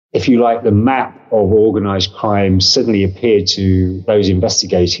if you like, the map of organised crime suddenly appeared to those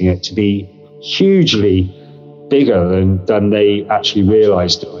investigating it to be hugely bigger than they actually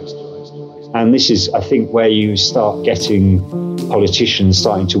realised. And this is, I think, where you start getting politicians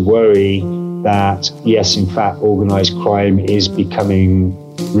starting to worry that, yes, in fact, organised crime is becoming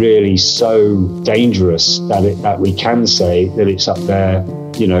really so dangerous that we can say that it's up there,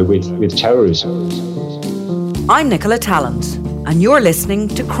 with terrorism. I'm Nicola Tallant, and you're listening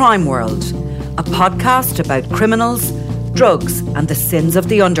to Crime World, a podcast about criminals, drugs and the sins of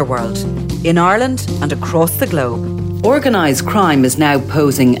the underworld in Ireland and across the globe. Organised crime is now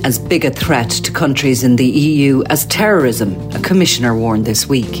posing as big a threat to countries in the EU as terrorism, a commissioner warned this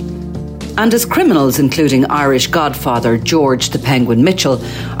week. And as criminals, including Irish godfather George the Penguin Mitchell,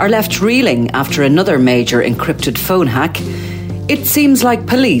 are left reeling after another major encrypted phone hack, it seems like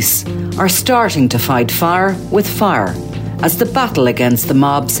police are starting to fight fire with fire as the battle against the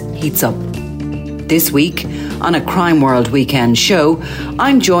mobs heats up. This week, on a Crime World weekend show,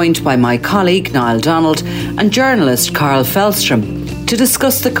 I'm joined by my colleague Niall Donald and journalist Carl Fellstrom to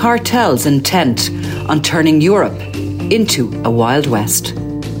discuss the cartel's intent on turning Europe into a Wild West.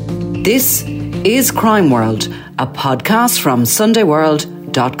 This is Crime World, a podcast from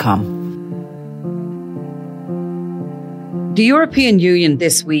SundayWorld.com. The European Union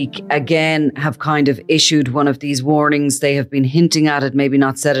this week again have kind of issued one of these warnings. They have been hinting at it, maybe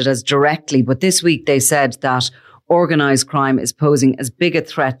not said it as directly, but this week they said that organised crime is posing as big a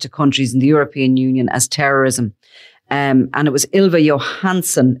threat to countries in the European Union as terrorism. And it was Ylva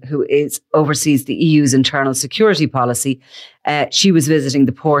Johansson, who oversees the EU's internal security policy. She was visiting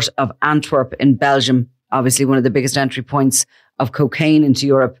the port of Antwerp in Belgium, obviously one of the biggest entry points of cocaine into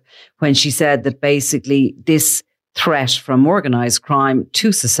Europe, when she said that basically this threat from organised crime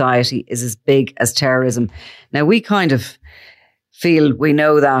to society is as big as terrorism. Now, we kind of feel we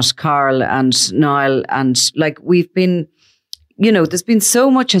know that, Carl and Niall, and like we've been, there's been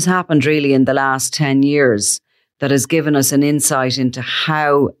so much has happened really in the last 10 years that has given us an insight into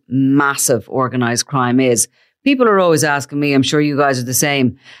how massive organised crime is. People are always asking me, I'm sure you guys are the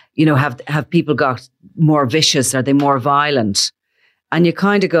same, have people got more vicious? Are they more violent? And you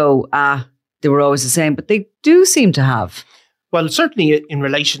kind of go, they were always the same, but they do seem to have. Well, certainly in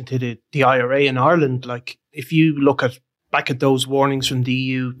relation to the IRA in Ireland, like if you look back at those warnings from the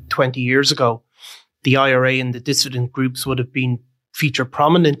EU 20 years ago, the IRA and the dissident groups would have been featured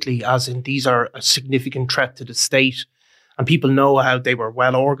prominently as in these are a significant threat to the state. And people know how they were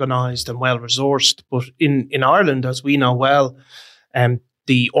well organised and well resourced. But in Ireland, as we know well,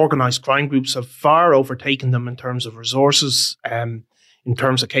 the organised crime groups have far overtaken them in terms of resources, in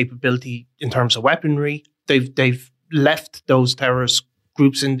terms of capability, in terms of weaponry. They've left those terrorist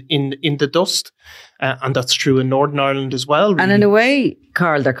groups in the dust. And that's true in Northern Ireland as well. Really. And in a way,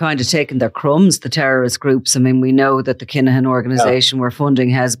 Carl, they're kind of taking their crumbs, the terrorist groups. I mean, we know that the Kinahan organisation were funding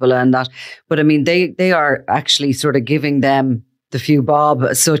Hezbollah and that. But I mean, they are actually sort of giving them the few bob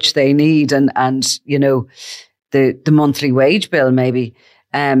as such they need and the monthly wage bill maybe.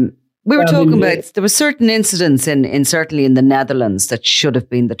 We were talking about, there were certain incidents in certainly in the Netherlands that should have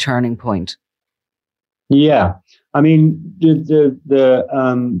been the turning point. Yeah. I mean, the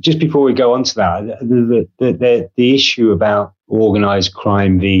just before we go on to that, the issue about organised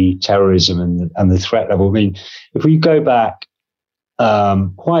crime v terrorism and the threat level. I mean, if we go back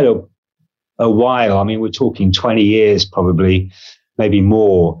quite a while, I mean, we're talking 20 years probably, maybe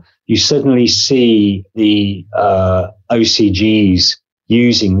more, you suddenly see the OCGs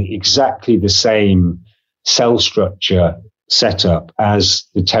using exactly the same cell structure setup as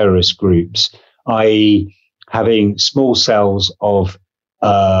the terrorist groups, i.e., having small cells of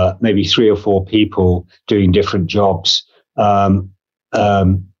maybe 3 or 4 people doing different jobs, not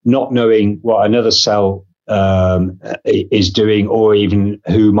knowing what another cell is doing or even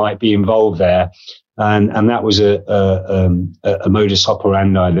who might be involved there. And that was a modus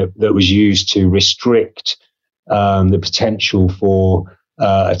operandi that was used to restrict the potential for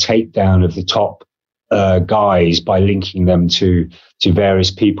a takedown of the top guys by linking them to various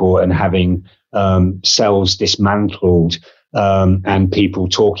people and having cells dismantled and people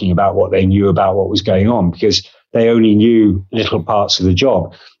talking about what they knew about what was going on because they only knew little parts of the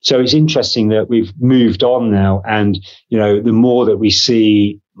job. So it's interesting that we've moved on now and, the more that we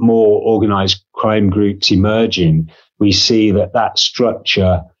see more organised crime groups emerging, we see that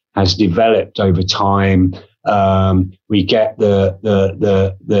structure has developed over time. We get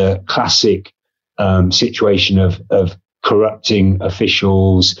the classic situation of corrupting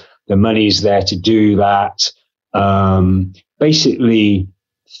officials. The money's there to do that. Basically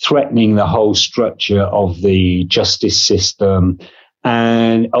threatening the whole structure of the justice system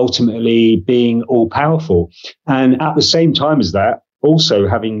and ultimately being all powerful. And at the same time as that, also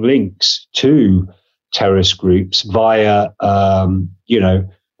having links to terrorist groups via,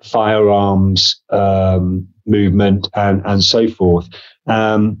 firearms movement and so forth.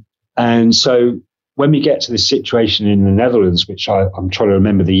 And so when we get to this situation in the Netherlands, which I'm trying to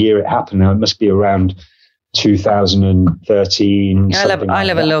remember the year it happened now, it must be around 2013. I'll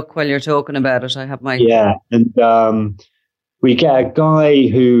have a look while you're talking about it. I have my... Yeah, and we get a guy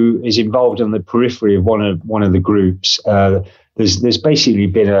who is involved on the periphery of one of the groups. There's basically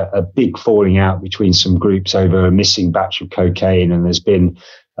been a big falling out between some groups over a missing batch of cocaine, and there's been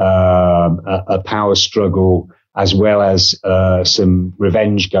a power struggle as well as some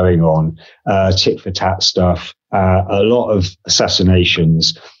revenge going on, tit for tat stuff, a lot of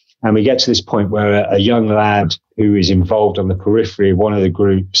assassinations. And we get to this point where a young lad who is involved on the periphery of one of the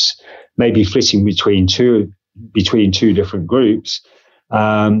groups, maybe flitting between two different groups,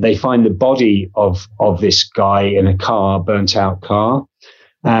 they find the body of this guy in a burnt out car,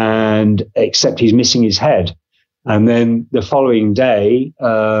 and except he's missing his head. And then the following day,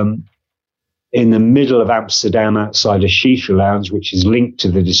 in the middle of Amsterdam, outside a shisha lounge, which is linked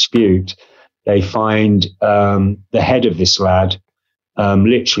to the dispute, they find the head of this lad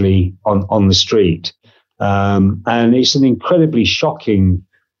literally on the street. And it's an incredibly shocking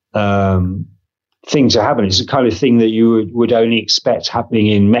thing to happen. It's the kind of thing that you would only expect happening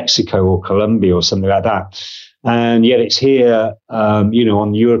in Mexico or Colombia or something like that. And yet it's here,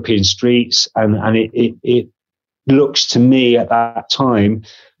 on European streets. And it looks to me at that time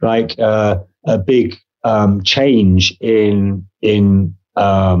like a big change in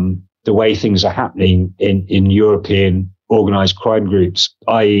the way things are happening in European organized crime groups,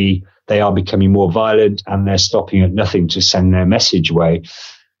 i.e. they are becoming more violent and they're stopping at nothing to send their message away.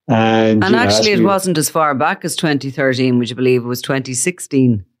 And actually, it wasn't as far back as 2013, which I believe it was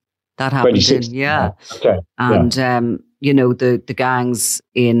 2016 that happened in. Yeah. Okay. And, the gangs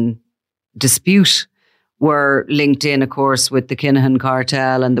in dispute were linked in, of course, with the Kinahan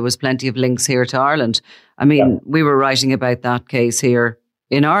cartel, and there was plenty of links here to Ireland. I mean, we were writing about that case here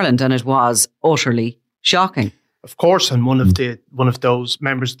in Ireland, and it was utterly shocking. Of course, and one of those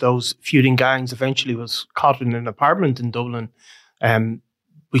members of those feuding gangs eventually was caught in an apartment in Dublin,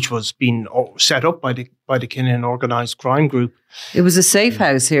 which was being set up by the Kinahan organised crime group. It was a safe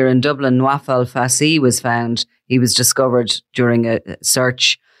house here in Dublin. Nawaf al-Fassi was found. He was discovered during a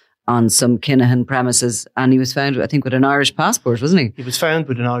search on some Kinahan premises, and he was found, I think, with an Irish passport, wasn't he? He was found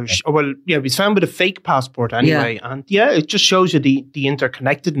with an Irish, he was found with a fake passport anyway. Yeah. And it just shows you the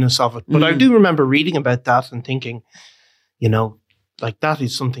interconnectedness of it. But I do remember reading about that and thinking, like that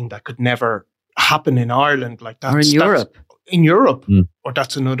is something that could never happen in Ireland. Like that. Or in Europe. In Europe. Or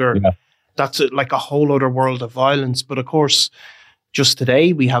that's another, that's like a whole other world of violence. But of course, just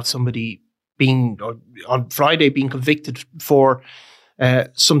today we have somebody on Friday being convicted for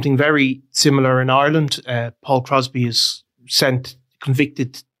something very similar in Ireland. Paul Crosby is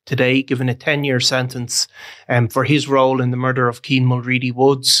convicted today, given a 10-year sentence for his role in the murder of Cian Mulready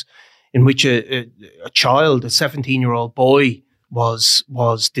Woods, in which a child, a 17-year-old boy, was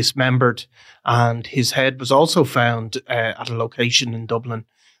dismembered, and his head was also found at a location in Dublin.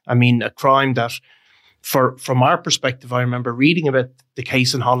 I mean, a crime that, from our perspective, I remember reading about the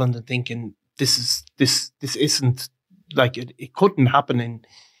case in Holland and thinking, this isn't. Like it couldn't happen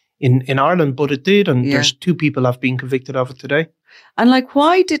in Ireland, but it did, and there's 2 people have been convicted of it today. And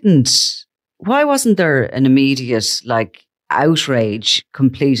why wasn't there an immediate outrage,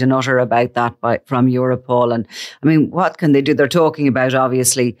 complete and utter, about that from Europol? And I mean, what can they do? They're talking about,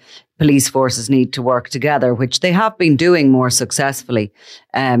 obviously, police forces need to work together, which they have been doing more successfully.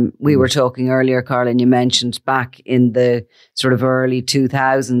 We were talking earlier, Carl, and you mentioned back in the sort of early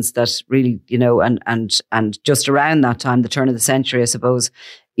 2000s that really, and just around that time, the turn of the century, I suppose,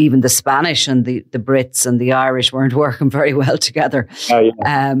 even the Spanish and the Brits and the Irish weren't working very well together.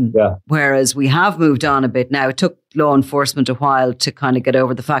 Whereas we have moved on a bit now. It took law enforcement a while to kind of get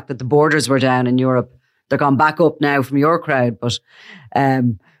over the fact that the borders were down in Europe. They're gone back up now from your crowd, but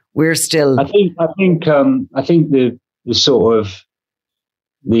we're still. I think the sort of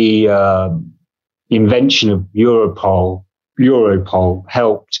the invention of Europol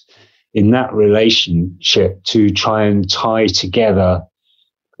helped in that relationship to try and tie together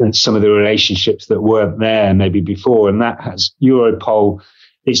some of the relationships that weren't there maybe before. And that has Europol,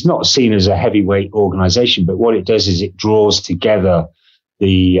 it's not seen as a heavyweight organization, but what it does is it draws together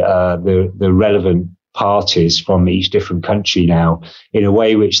the relevant parties from each different country now in a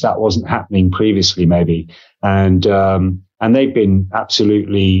way which that wasn't happening previously maybe. And And they've been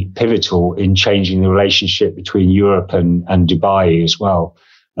absolutely pivotal in changing the relationship between Europe and Dubai as well,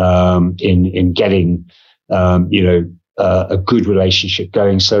 in getting, a good relationship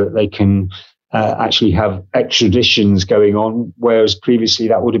going so that they can actually have extraditions going on, whereas previously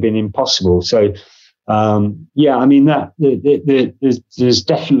that would have been impossible. So, there's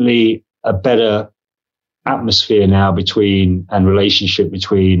definitely a better atmosphere now and relationship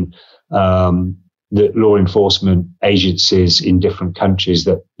between the law enforcement agencies in different countries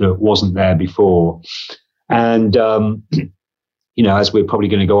that wasn't there before. And as we're probably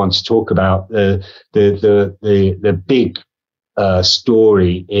going to go on to talk about, the big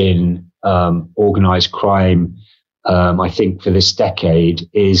story in organized crime, I think for this decade,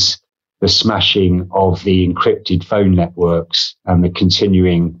 is the smashing of the encrypted phone networks and the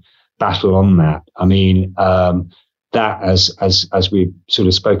continuing battle on that. I mean, that as we've sort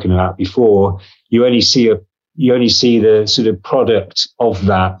of spoken about before, you only see the sort of product of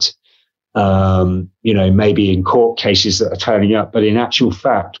that, maybe in court cases that are turning up. But in actual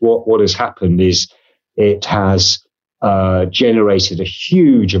fact, what has happened is it has generated a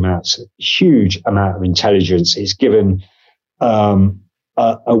huge amount of intelligence. It's given a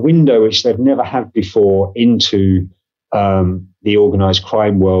window which they've never had before into the organized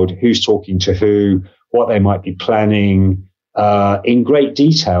crime world, who's talking to who, what they might be planning, in great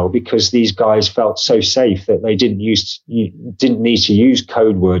detail, because these guys felt so safe that they didn't need to use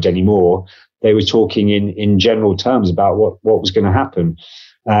code word anymore. They were talking in general terms about what was going to happen.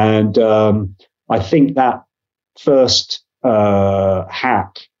 And I think that first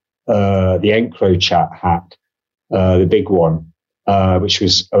hack, the EncroChat hack, the big one, which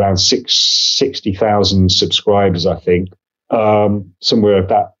was around 60,000 subscribers, I think, somewhere of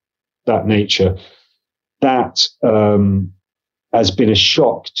that nature. That has been a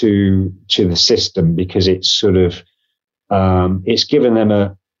shock to the system, because it's sort of it's given them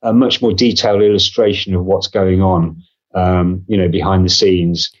a much more detailed illustration of what's going on, behind the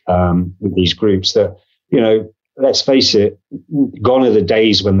scenes with these groups. That, let's face it, gone are the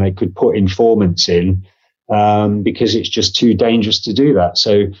days when they could put informants in, because it's just too dangerous to do that.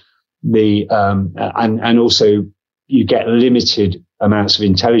 So and also you get limited amounts of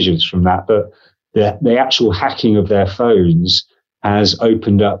intelligence from that, but the actual hacking of their phones has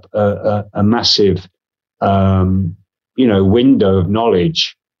opened up a massive, window of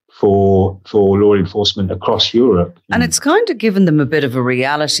knowledge for law enforcement across Europe. And it's kind of given them a bit of a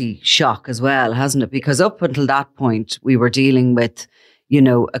reality shock as well, hasn't it? Because up until that point, we were dealing with,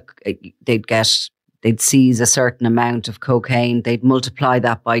 they'd seize a certain amount of cocaine, they'd multiply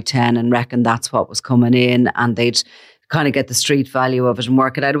that by 10 and reckon that's what was coming in, and they'd kind of get the street value of it and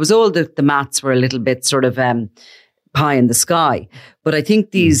work it out. It was all the maths were a little bit sort of pie in the sky. But I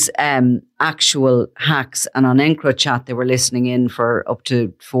think these actual hacks, and on EncroChat, they were listening in for up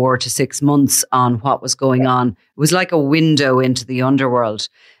to 4 to 6 months on what was going on. It was like a window into the underworld,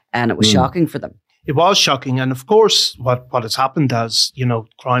 and it was shocking for them. It was shocking. And of course, what has happened as,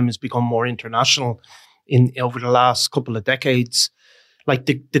 crime has become more international over the last couple of decades, like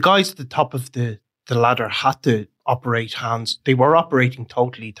the guys at the top of the ladder had to operate they were operating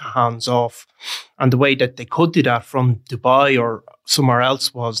totally to hands off. And the way that they could do that from Dubai or somewhere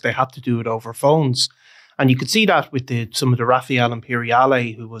else was they had to do it over phones. And you could see that with some of the Rafael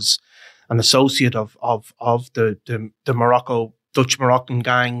Imperiale, who was an associate of the Dutch Moroccan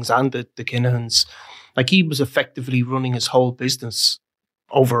gangs and the Kinahans. Like, he was effectively running his whole business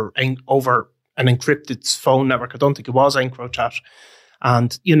over an encrypted phone network. I don't think it was EncroChat.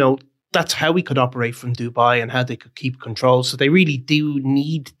 And, that's how we could operate from Dubai and how they could keep control. So they really do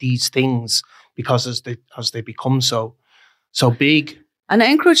need these things, because as they become so big. And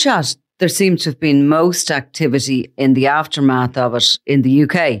EncroChat, there seems to have been most activity in the aftermath of it in the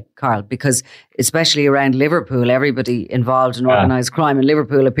UK, Carl, because especially around Liverpool, everybody involved in organised crime in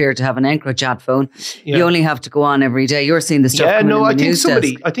Liverpool appeared to have an EncroChat phone. Yeah. You only have to go on every day. You're seeing the stuff coming in the news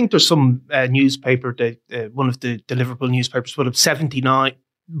desk. I think there's some newspaper, one of the Liverpool newspapers would have 79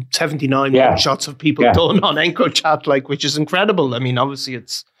 shots of people done on EncroChat, which is incredible. I mean, obviously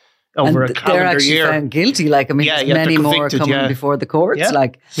it's over a calendar year. They're actually found guilty. There's many more coming before the courts. So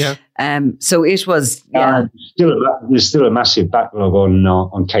it was. There's still a massive backlog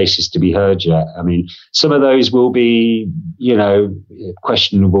on cases to be heard yet. I mean, some of those will be,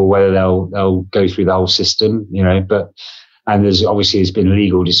 questionable whether they'll go through the whole system. And there's been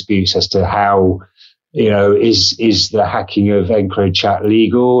legal disputes as to how. Is the hacking of EncroChat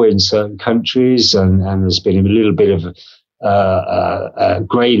legal in certain countries? And there's been a little bit of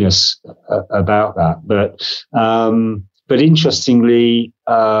grayness about that. But interestingly,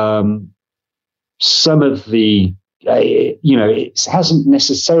 some of the it hasn't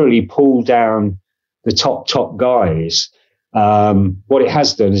necessarily pulled down the top guys. What it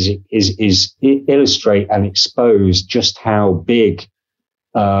has done is illustrate and expose just how big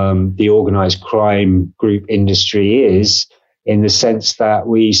the organized crime group industry is, in the sense that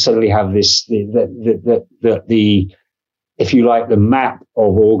we suddenly have this, if you like, the map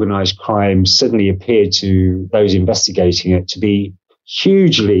of organized crime suddenly appeared to those investigating it to be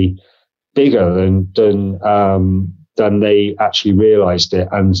hugely bigger than they actually realized it,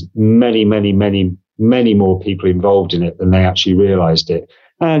 and many more people involved in it than they actually realized it.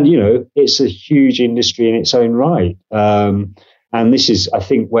 And, it's a huge industry in its own right. And this is, I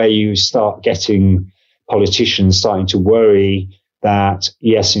think, where you start getting politicians starting to worry that,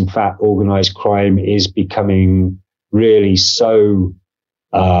 yes, in fact, organized crime is becoming really so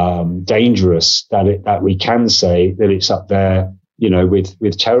dangerous that we can say that it's up there,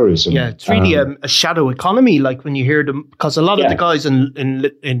 with terrorism. Yeah, it's really a shadow economy. Like when you hear them, because a lot of the guys in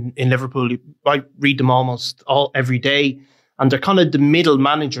Liverpool, I read them almost every day, and they're kind of the middle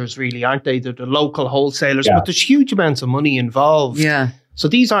managers, really, aren't they? They're the local wholesalers, but there's huge amounts of money involved. Yeah. So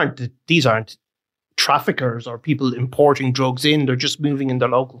these aren't traffickers or people importing drugs in. They're just moving in their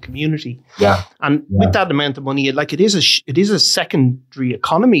local community. Yeah. And with that amount of money, like it is a secondary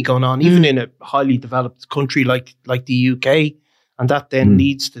economy going on, even in a highly developed country like the UK. And that then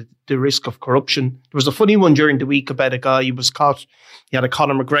leads to the risk of corruption. There was a funny one during the week about a guy who was caught. He had a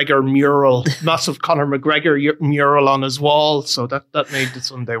Conor McGregor mural, massive Conor McGregor mural on his wall. So that made the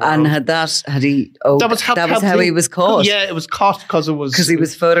Sunday World. And that was how he was caught. Yeah, it was caught because he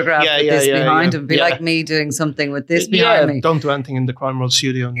was photographed with this behind him. Be like me doing something with this behind me. Don't do anything in the Crime World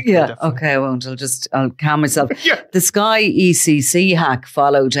studio. Okay, I won't. I'll calm myself. The Sky ECC hack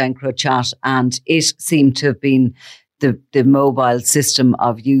followed EncroChat, and it seemed to have been the mobile system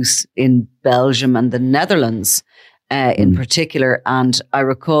of use in Belgium and the Netherlands in particular. And I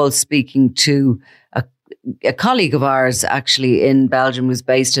recall speaking to a colleague of ours actually in Belgium, who's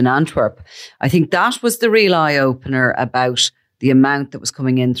based in Antwerp. I think that was the real eye-opener about the amount that was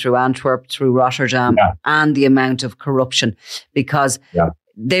coming in through Antwerp, through Rotterdam, and the amount of corruption, because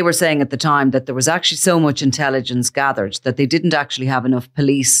they were saying at the time that there was actually so much intelligence gathered that they didn't actually have enough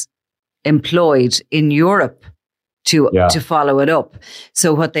police employed in Europe to follow it up.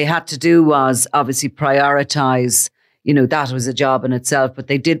 So what they had to do was obviously prioritize, that was a job in itself, but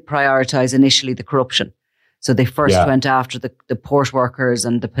they did prioritize initially the corruption. So they first went after the port workers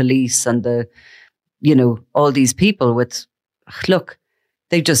and the police and all these people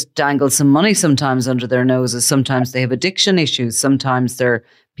they just dangle some money sometimes under their noses. Sometimes they have addiction issues. Sometimes they're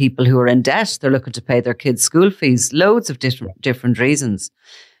people who are in debt. They're looking to pay their kids' school fees, loads of different reasons.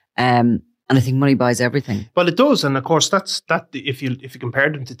 And I think money buys everything. Well, it does. And of course, that's if you compare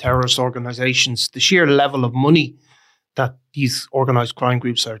them to terrorist organizations, the sheer level of money that these organized crime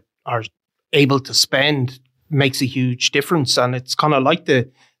groups are able to spend makes a huge difference. And it's kind of like the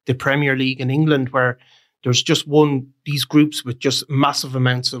Premier League in England, where there's just these groups with just massive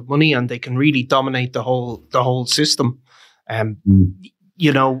amounts of money, and they can really dominate the whole system.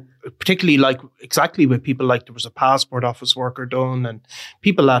 Particularly exactly with people like there was a passport office worker done, and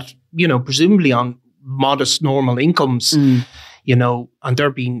people that, presumably on modest normal incomes, and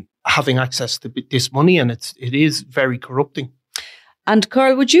they're having access to this money, and it is very corrupting. And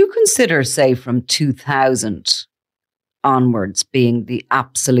Carl, would you consider, say, from 2000 onwards being the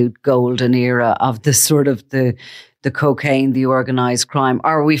absolute golden era of the sort of the cocaine, the organised crime?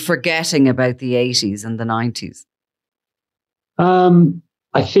 Or are we forgetting about the 80s and the 90s?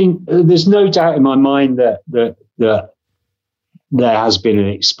 I think there's no doubt in my mind that there has been an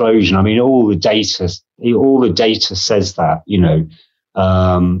explosion. I mean, all the data says that,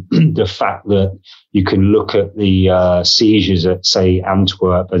 the fact that you can look at the seizures at, say,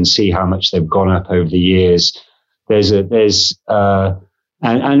 Antwerp and see how much they've gone up over the years.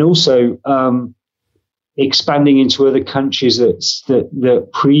 And also expanding into other countries that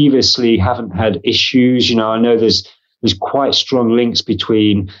previously haven't had issues. I know there's quite strong links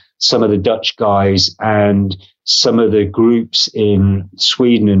between some of the Dutch guys and some of the groups in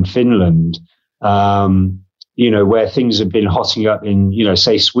Sweden and Finland, where things have been hotting up in,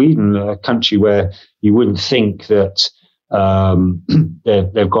 say Sweden, a country where you wouldn't think that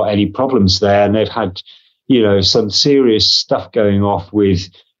they've got any problems there. And they've had, some serious stuff going off with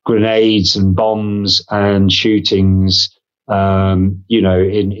grenades and bombs and shootings, in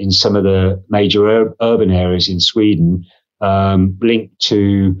some of the major urban areas in Sweden, linked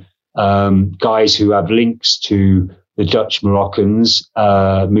to guys who have links to the Dutch Moroccans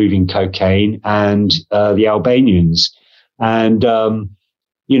moving cocaine and the Albanians. And,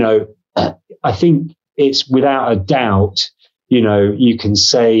 I think it's without a doubt, you can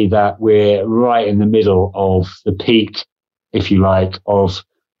say that we're right in the middle of the peak, if you like, of,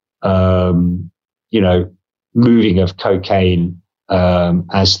 moving of cocaine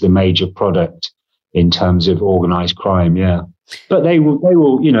as the major product in terms of organized crime. Yeah. But they will,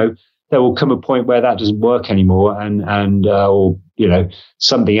 there will come a point where that doesn't work anymore or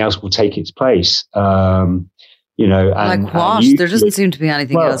something else will take its place. Like what? There doesn't seem to be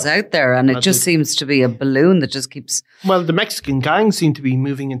anything else out there, and it just seems to be a balloon that just keeps. Well, the Mexican gangs seem to be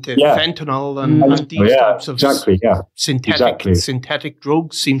moving into fentanyl and these types of synthetic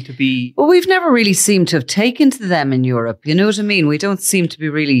drugs seem to be. Well, we've never really seemed to have taken to them in Europe. You know what I mean? We don't seem to be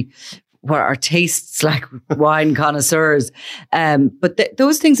really. What our tastes like wine connoisseurs, but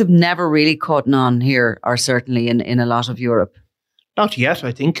those things have never really caught on here, or certainly in a lot of Europe. Not yet,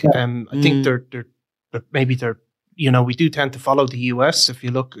 I think. I think they're maybe they're. We do tend to follow the US. If you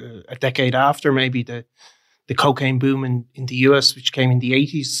look a decade after, maybe the cocaine boom in the US, which came in the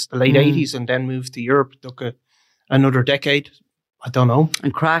 80s, the late 80s, and then moved to Europe, took another decade. I don't know.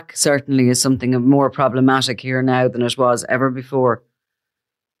 And crack certainly is something more problematic here now than it was ever before.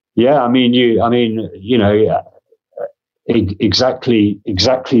 Yeah, exactly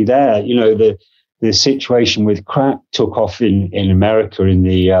there. The situation with crack took off in America in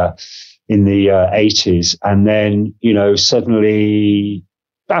the 80s, and then suddenly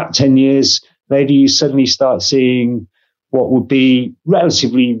about 10 years later, you suddenly start seeing what would be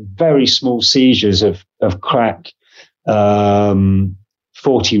relatively very small seizures of crack, 40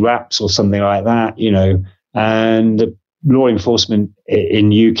 wraps or something like that, and law enforcement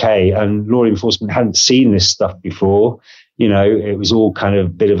in UK and law enforcement hadn't seen this stuff before. It was all kind of a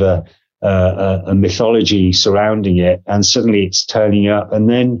bit of a mythology surrounding it, and suddenly it's turning up. And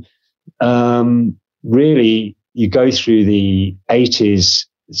then really you go through the 80s,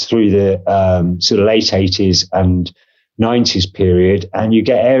 through the sort of late 80s and 90s period, and you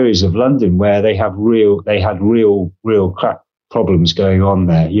get areas of London where they had real crack problems going on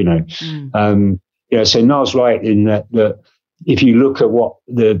there, so Niall's right in that if you look at what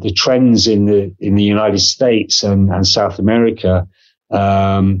the trends in the United States and South America,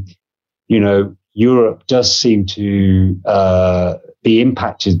 Europe does seem to be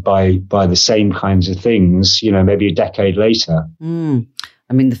impacted by the same kinds of things, maybe a decade later. The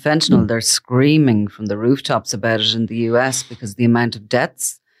fentanyl, they're screaming from the rooftops about it in the US because the amount of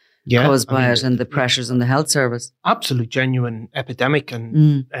deaths caused by it and the pressures on the health service. Absolute genuine epidemic.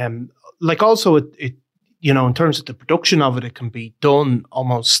 And also it in terms of the production of it, it can be done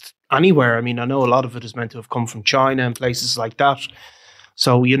almost anywhere. I know a lot of it is meant to have come from China and places like that.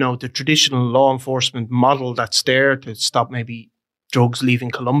 So, the traditional law enforcement model that's there to stop maybe drugs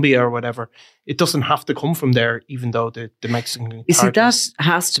leaving Colombia or whatever, it doesn't have to come from there, even though the Mexican... You see, that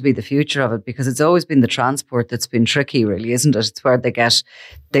has to be the future of it, because it's always been the transport that's been tricky, really, isn't it? It's where they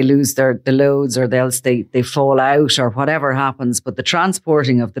lose the loads, or they fall out, or whatever happens. But the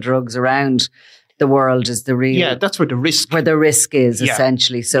transporting of the drugs around the world is the real... Yeah, that's where the risk is,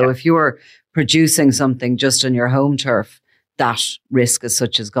 essentially. So if you're producing something just on your home turf, that risk as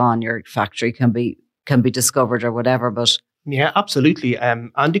such is gone. Your factory can be discovered or whatever, but... Yeah, absolutely.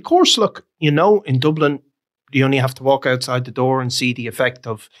 And of course, look, in Dublin, you only have to walk outside the door and see the effect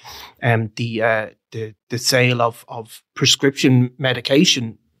of the sale of prescription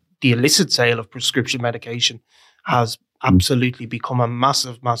medication. The illicit sale of prescription medication has absolutely become a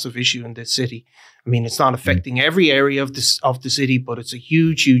massive, massive issue in this city. It's not affecting every area of the city, but it's a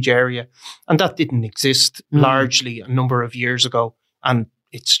huge, huge area. And that didn't exist largely a number of years ago. And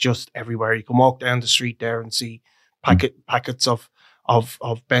it's just everywhere. You can walk down the street there and see packets of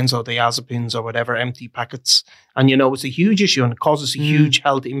benzodiazepines or whatever, empty packets. And, it's a huge issue, and it causes a huge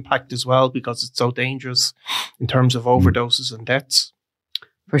health impact as well, because it's so dangerous in terms of overdoses and deaths.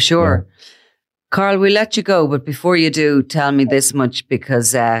 For sure. Yeah. Carl, we'll let you go, but before you do, tell me this much,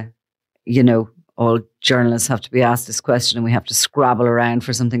 because, all journalists have to be asked this question and we have to scrabble around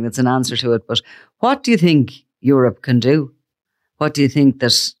for something that's an answer to it. But what do you think Europe can do? What do you think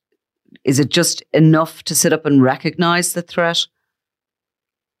is it just enough to sit up and recognise the threat?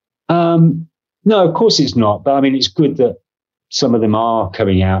 No, of course it's not. But it's good that some of them are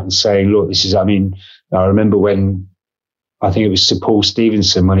coming out and saying, look, this is, I remember when, I think it was Sir Paul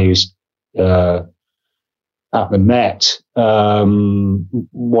Stevenson, when he was at the Met,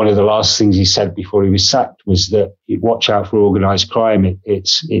 one of the last things he said before he was sacked was that watch out for organised crime.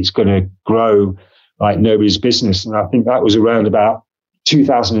 It's going to grow like nobody's business. And I think that was around about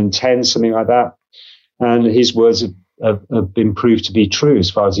 2010, something like that. And his words have been proved to be true as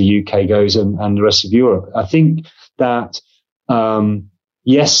far as the UK goes and the rest of Europe. I think that,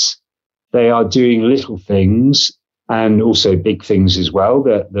 yes, they are doing little things and also big things as well.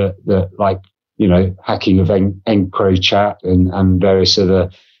 That like, hacking of EncroChat and various other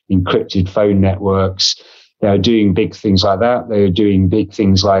encrypted phone networks. They are doing big things like that. They are doing big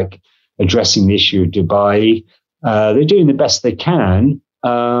things like addressing the issue of Dubai. They're doing the best they can,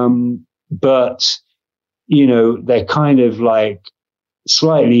 but they're kind of like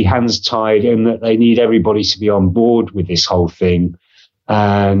slightly hands tied in that they need everybody to be on board with this whole thing.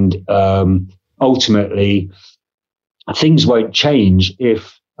 And ultimately, things won't change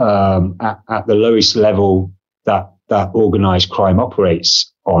if at the lowest level that organized crime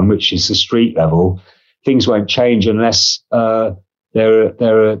operates on, which is the street level, things won't change unless there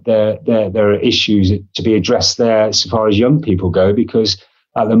are issues to be addressed there as far as young people go, because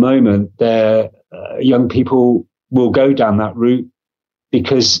at the moment, young people will go down that route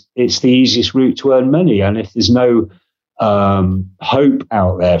because it's the easiest route to earn money. And if there's no hope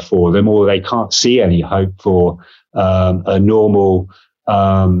out there for them, or they can't see any hope for a normal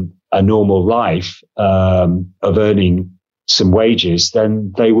life of earning some wages,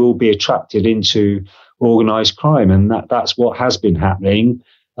 then they will be attracted into organized crime. And that's what has been happening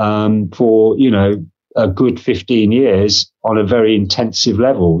for, a good 15 years on a very intensive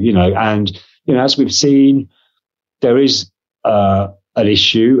level, and, as we've seen, there is an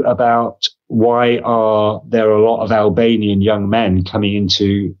issue about why are there a lot of Albanian young men coming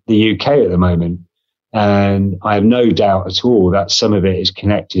into the UK at the moment. And I have no doubt at all that some of it is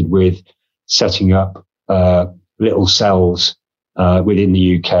connected with setting up little cells within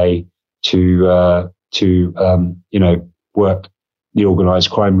the UK to work the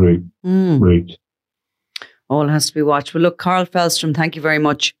organised crime route. All has to be watched. Well, look, Carl Fellstrom, thank you very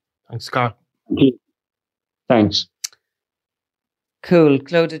much. Thanks, Carl. Thank you. Thanks. Cool.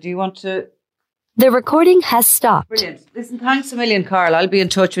 Clodagh, do you want to? The recording has stopped. Brilliant. Listen, thanks a million, Carl. I'll be in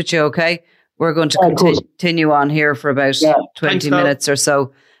touch with you, okay? We're going to continue on here for about 20 minutes or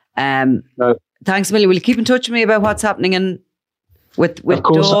so. Thanks a million. Will you keep in touch with me about what's happening with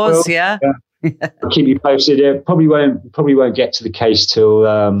Dawes? Yeah. I'll keep you posted. It probably won't get to the case till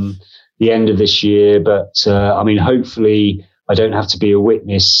the end of this year, but hopefully I don't have to be a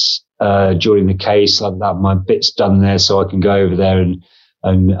witness during the case. That my bit's done there, so I can go over there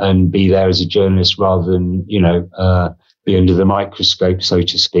and be there as a journalist rather than be under the microscope, so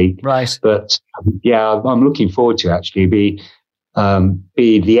to speak. Right. But I'm looking forward to actually be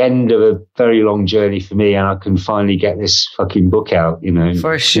the end of a very long journey for me, and I can finally get this fucking book out.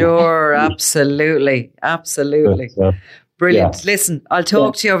 For sure, absolutely. But, brilliant. Yeah. Listen, I'll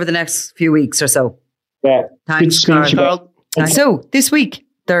talk to you over the next few weeks or so. Yeah. Thanks, Carl. So this week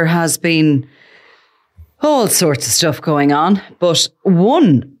there has been all sorts of stuff going on, but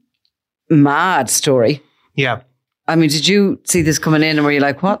one mad story. Yeah. I mean, did you see this coming in and were you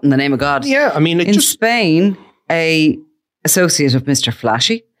like, what in the name of God? Yeah, I mean, in Spain, a associate of Mr.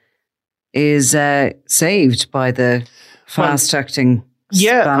 Flashy is saved by the fast-acting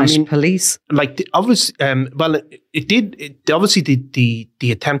Spanish police. Like, obviously,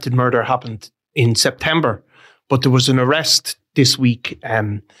 the attempted murder happened in September, but there was an arrest this week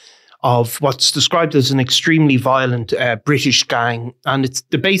of what's described as an extremely violent British gang, and it's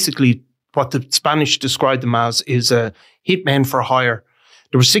basically what the Spanish described them as is a hitmen for hire.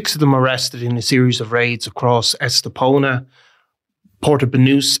 There were 6 of them arrested in a series of raids across Estepona,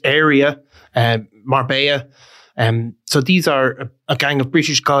 Portobanús area, Marbella. So these are a gang of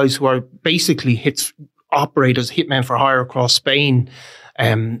British guys who are basically operate as hitmen for hire across Spain.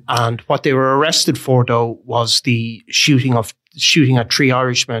 And what they were arrested for, though, was the shooting at 3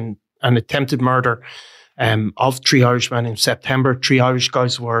 Irishmen, an attempted murder of 3 Irishmen in September. 3 Irish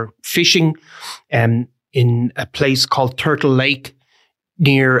guys were fishing in a place called Turtle Lake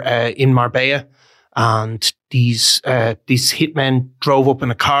near in Marbella, and these hitmen drove up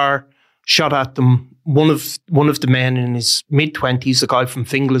in a car, shot at them. One of the men in his mid-20s, a guy from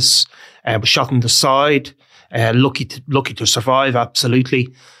Finglas, was shot in the side. Lucky to survive,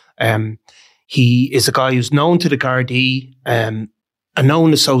 absolutely. He is a guy who's known to the Gardaí, a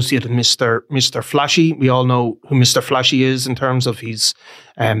known associate of Mr. Flashy. We all know who Mr. Flashy is in terms of he's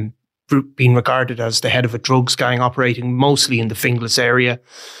being regarded as the head of a drugs gang operating mostly in the Finglas area.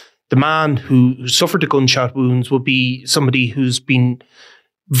 The man who suffered the gunshot wounds will be somebody who's been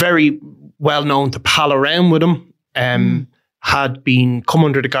very well known to pal around with him, had been come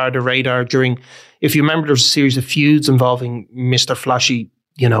under the Garda radar during, if you remember, there's a series of feuds involving Mr. Flashy,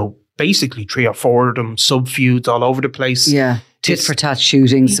 basically 3 or 4 of them, sub-feuds all over the place. Yeah, tit-for-tat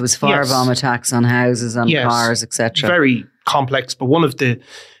shootings. There was firebomb attacks on houses, on cars, etc. Very complex, but one of the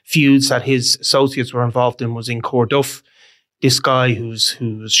feuds that his associates were involved in was in Corduff. this guy who was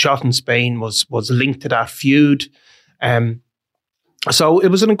shot in Spain was linked to that feud. So it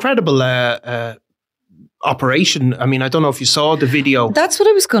was an incredible operation. I mean, I don't know if you saw the video. That's what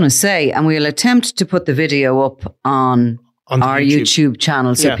I was going to say. And we'll attempt to put the video up on our YouTube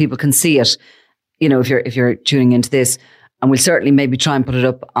channel so people can see it, you know, if you're tuning into this. And we'll certainly maybe try and put it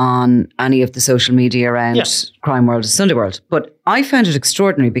up on any of the social media around Crime World or Sunday World. But I found it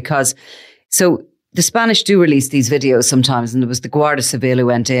extraordinary because, so the Spanish do release these videos sometimes, and there was the Guardia Civil who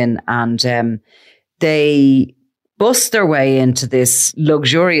went in and they bust their way into this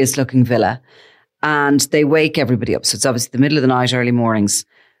luxurious looking villa and they wake everybody up. So it's obviously the middle of the night, early mornings.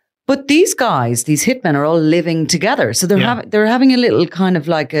 But these guys, these hitmen, are all living together. So they're having a little kind of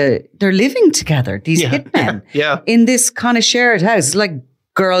like they're living together, these hitmen, in this kind of shared house. It's like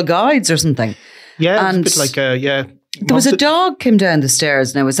Girl Guides or something. Yeah, and it's a bit like there was a dog came down the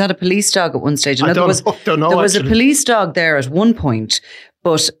stairs. Now, was that a police dog at one stage? I don't know. There was a police dog there at one point,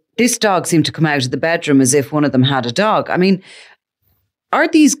 but this dog seemed to come out of the bedroom as if one of them had a dog. I mean, are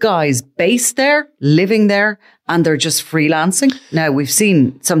these guys based there, living there, and they're just freelancing? Now, we've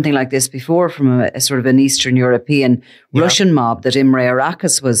seen something like this before from a sort of an Eastern European Russian mob that Imre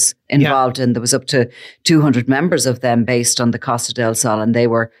Arakas was involved in. There was up to 200 members of them based on the Costa del Sol, and they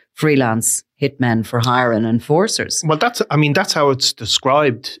were freelance hitmen for hire and enforcers. Well, that's how it's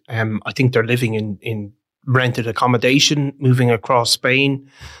described. I think they're living in rented accommodation, moving across Spain,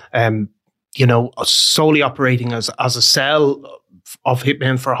 you know, solely operating as a cell of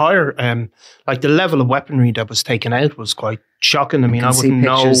hitmen for hire. Like the level of weaponry that was taken out was quite shocking. I mean, I wouldn't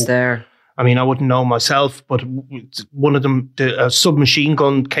know. There. I mean, I wouldn't know myself, but one of them, a submachine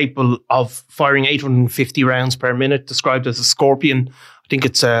gun capable of firing 850 rounds per minute, described as a Scorpion. I think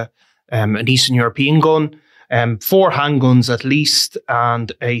it's an Eastern European gun. 4 handguns at least,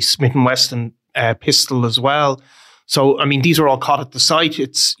 and a Smith & Wesson pistol as well. So, I mean, these are all caught at the site.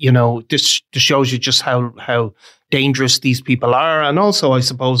 It's, you know, this shows you just how dangerous these people are. And also, I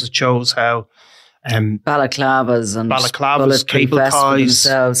suppose it shows how balaclavas,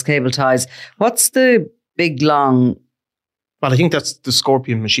 cable ties. What's the big long? Well, I think that's the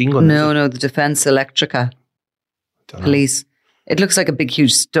Scorpion machine gun. No, the Defense Electrica police. It looks like a big,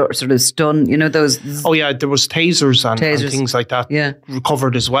 huge sort of stun. You know those? Oh yeah, there was tasers and things like that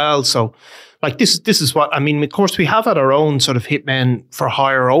recovered as well. So, like this is what I mean. Of course, we have had our own sort of hitmen for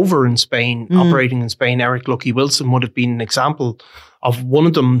hire over in Spain, operating in Spain. Eric Lucky Wilson would have been an example of one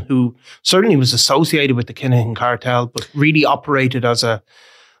of them who certainly was associated with the Kinahan cartel, but really operated as a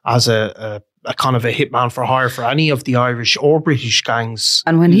kind of a hitman for hire for any of the Irish or British gangs.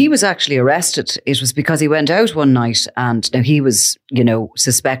 And when he was actually arrested, it was because he went out one night and now he was, you know,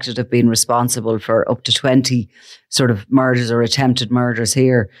 suspected of being responsible for up to 20 sort of murders or attempted murders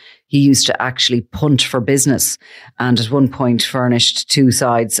here. He used to actually punt for business and at one point furnished 2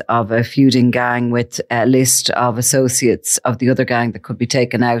 sides of a feuding gang with a list of associates of the other gang that could be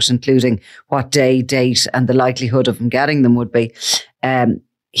taken out, including what day, date, and the likelihood of him getting them would be.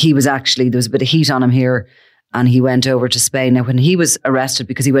 He was actually, there was a bit of heat on him here and he went over to Spain. Now, when he was arrested,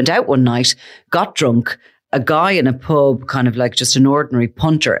 because he went out one night, got drunk, a guy in a pub, kind of like just an ordinary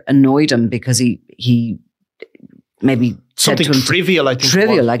punter, annoyed him because he maybe something said to him trivial, I think.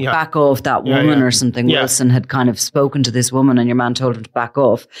 Trivial, like back off that woman or something. Yeah. Wilson had kind of spoken to this woman and your man told him to back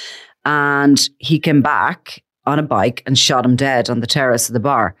off. And he came back on a bike and shot him dead on the terrace of the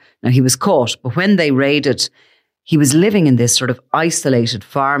bar. Now, he was caught, but when they raided, he was living in this sort of isolated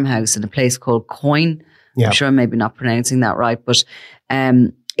farmhouse in a place called Coyne. Yeah. I'm sure I'm maybe not pronouncing that right, but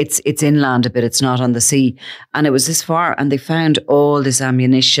it's inland a bit. It's not on the sea. And it was this far, and they found all this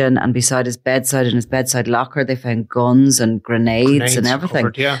ammunition, and beside his bedside, in his bedside locker, they found guns and grenades and everything.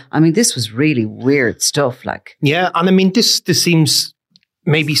 Covered, I mean, this was really weird stuff. Like, yeah, and I mean, this seems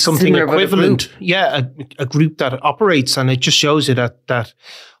maybe something equivalent. A group that operates, and it just shows you that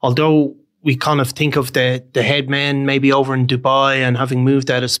although we kind of think of the headmen maybe over in Dubai and having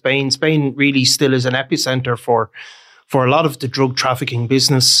moved out of Spain. Spain really still is an epicenter for a lot of the drug trafficking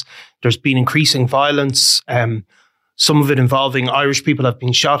business. There's been increasing violence. Some of it involving Irish people have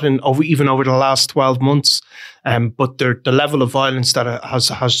been shot even over the last 12 months. But the level of violence that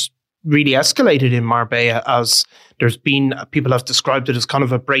has really escalated in Marbella, as there's been, people have described it as kind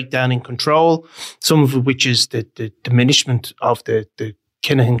of a breakdown in control, some of which is the diminishment of the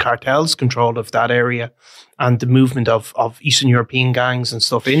Kinahan cartel's control of that area and the movement of Eastern European gangs and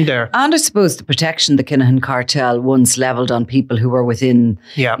stuff in there. And I suppose the protection the Kinahan cartel once levelled on people who were within,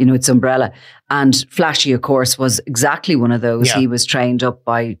 its umbrella. And Flashy, of course, was exactly one of those. Yeah. He was trained up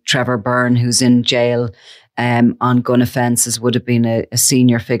by Trevor Byrne, who's in jail on gun offences, would have been a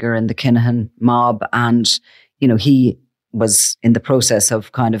senior figure in the Kinahan mob. And, he was in the process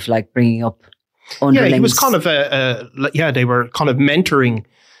of kind of like bringing up underlings. Yeah, he was kind of they were kind of mentoring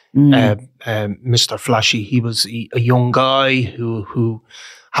Mr. Flashy. He was a young guy who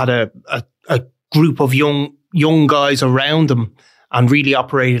had a group of young guys around him and really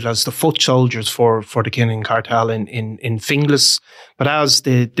operated as the foot soldiers for the Kinahan cartel in Finglas. But as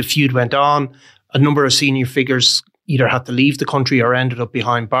the feud went on, a number of senior figures either had to leave the country or ended up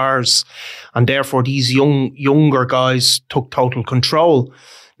behind bars. And therefore, these younger guys took total control.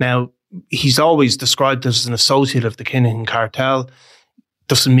 Now, he's always described as an associate of the Kinahan cartel.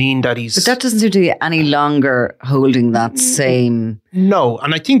 Doesn't mean that he's... But that doesn't seem to be any longer holding that same... No.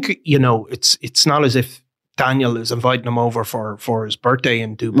 And I think, it's not as if Daniel is inviting him over for his birthday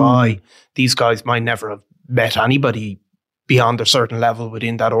in Dubai. These guys might never have met anybody beyond a certain level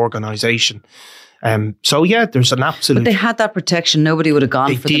within that organisation. So yeah, there's an absolute... But they had that protection. Nobody would have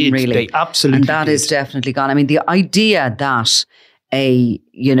gone for them, really. They absolutely And that is definitely gone. I mean, the idea that a,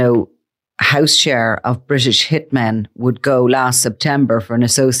 house share of British hitmen would go last September for an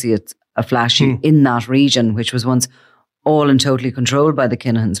associate of Flashy in that region, which was once all and totally controlled by the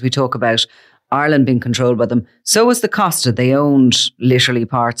Kinahans. We talk about Ireland being controlled by them. So was the Costa. They owned literally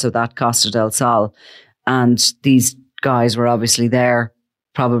parts of that Costa del Sol. And these guys were obviously there,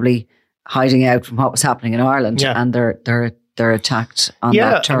 probably hiding out from what was happening in Ireland. Yeah. And they're attacked on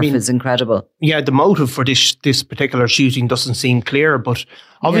that turf is incredible. Yeah, the motive for this particular shooting doesn't seem clear, but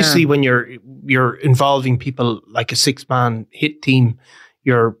obviously when you're involving people like a 6-man hit team,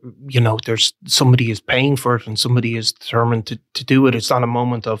 there's somebody is paying for it and somebody is determined to do it. It's not a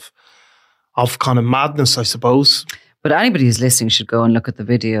moment of kind of madness, I suppose. But anybody who's listening should go and look at the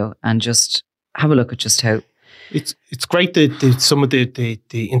video and just have a look at just how... It's great that some of the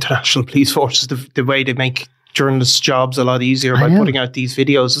international police forces, the way they make journalists' jobs a lot easier by putting out these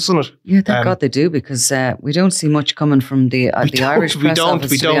videos, isn't it? Yeah, thank God they do, because we don't see much coming from the Irish press office,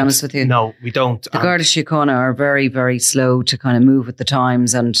 to be honest with you. No, we don't. The Garda Síochána are very, very slow to kind of move with the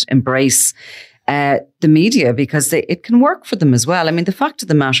times and embrace the media, because it can work for them as well. I mean, the fact of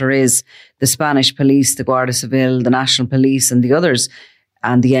the matter is the Spanish police, the Guardia Civil, the National Police and the others,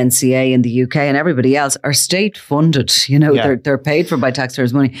 and the NCA in the UK and everybody else are state funded. They're paid for by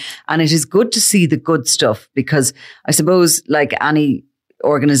taxpayers' money. And it is good to see the good stuff, because I suppose like any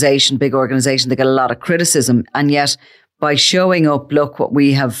organisation, big organisation, they get a lot of criticism. And yet by showing up, look what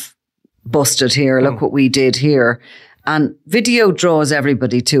we have busted here, look what we did here. And video draws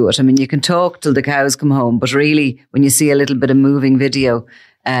everybody to it. I mean, you can talk till the cows come home, but really when you see a little bit of moving video,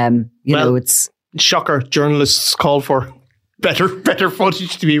 it's... Shocker, journalists call for better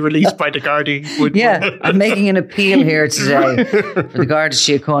footage to be released by the Garda. I'm making an appeal here today for the Garda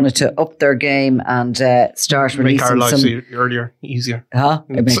Síochána to up their game and start releasing make our lives easier.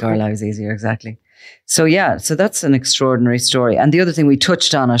 Make our lives easier, exactly. So that's an extraordinary story. And the other thing, we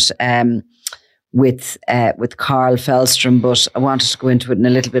touched on it with Carl Fellstrom, but I wanted to go into it in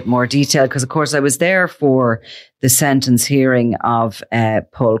a little bit more detail because, of course, I was there for the sentence hearing of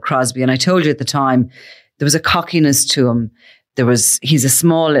Paul Crosby, and I told you at the time there was a cockiness to him. He's a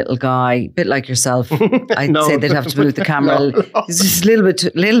small little guy, a bit like yourself. I'd say they'd have to move the camera. No. He's just a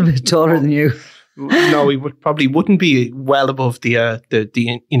little bit taller than you. No, he wouldn't be well above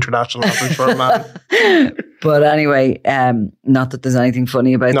the international average for a man. But anyway, not that there's anything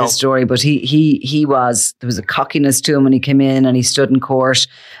funny about this story, but there was a cockiness to him when he came in and he stood in court,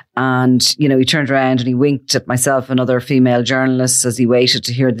 and he turned around and he winked at myself and other female journalists as he waited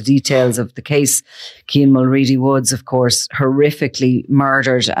to hear the details of the case. Cian Mulready Woods, of course, horrifically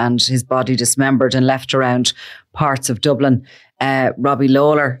murdered and his body dismembered and left around parts of Dublin. Robbie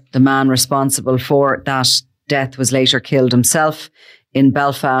Lawler, the man responsible for that death, was later killed himself in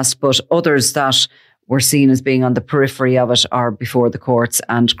Belfast, but others that were seen as being on the periphery of it are before the courts,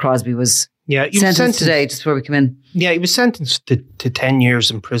 and Crosby was sentenced today, just before we come in. Yeah, he was sentenced to 10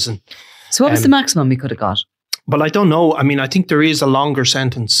 years in prison. So what was the maximum he could have got? Well, I don't know. I mean, I think there is a longer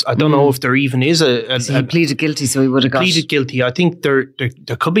sentence. I don't know if there even is So he pleaded guilty, so he would have got... Pleaded guilty. I think there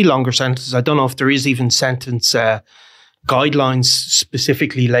could be longer sentences. I don't know if there is even sentence... guidelines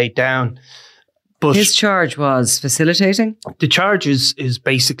specifically laid down. But his charge was facilitating? The charge is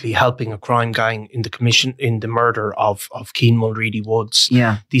basically helping a crime gang in the murder of Cian Mulready Woods.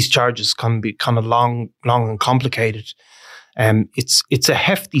 Yeah. These charges can be kind of long and complicated. It's a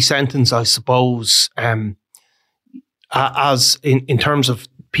hefty sentence, I suppose, as in terms of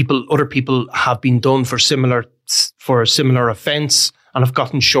other people have been done for a similar offence and have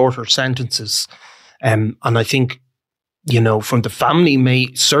gotten shorter sentences. And I think, from the family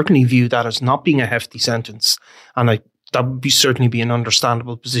may certainly view that as not being a hefty sentence. And that would certainly be an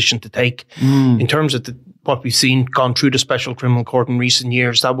understandable position to take. In terms of what we've seen gone through the Special Criminal Court in recent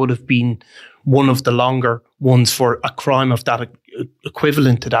years, that would have been one of the longer ones for a crime of that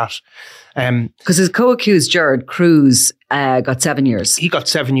equivalent to that. Because his co-accused Gerard Cruz got 7 years. He got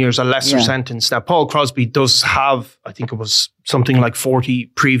 7 years, a lesser sentence. Now, Paul Crosby does have, I think it was something like 40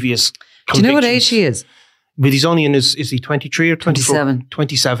 previous convictions. Do you know what age he is? But he's only in his, is he 23 or 24? 27.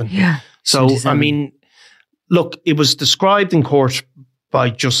 27. Yeah. So, 27. I mean, look, it was described in court by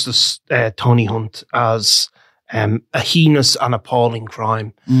Justice Tony Hunt as a heinous and appalling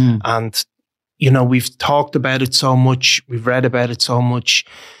crime. And, you know, we've talked about it so much, we've read about it so much,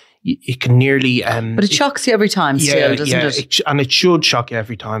 it can nearly... but it shocks you every time still, doesn't it? And it should shock you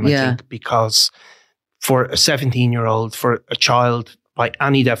every time, I think, because for a 17-year-old, for a child, by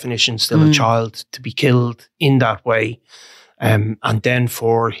any definition, still a child, to be killed in that way, and then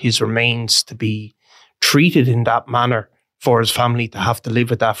for his remains to be treated in that manner, for his family to have to live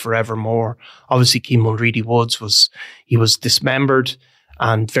with that forevermore. Obviously, Cian Mulready Woods was dismembered,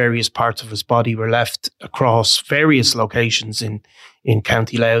 and various parts of his body were left across various locations in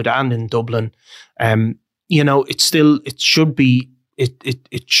County Louth and in Dublin. You know, it should not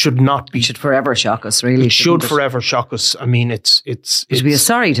be. It should forever shock us, really. It should forever shock us. I mean, it would be a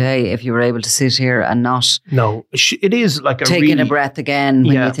sorry day if you were able to sit here and not. No, it is like taking a breath again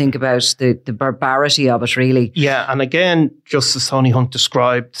when you think about the barbarity of it, really. Yeah, and again, Justice Tony Hunt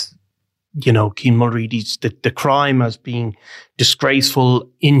described, you know, Cian Mulready's the crime as being disgraceful,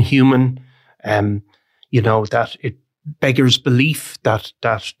 inhuman. You know, that it beggars belief that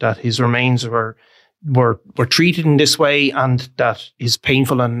his remains were treated in this way, and that his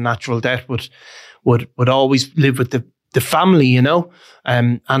painful and natural death would always live with the family, you know,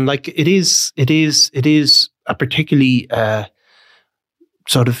 and like it is a particularly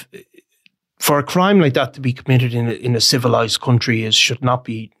sort of, for a crime like that to be committed in a civilized country should not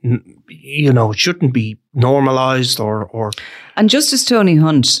be, you know, it shouldn't be normalized or. And Justice Tony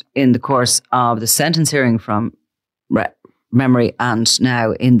Hunt, in the course of the sentence hearing from memory and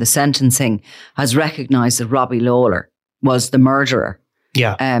now in the sentencing, has recognised that Robbie Lawler was the murderer.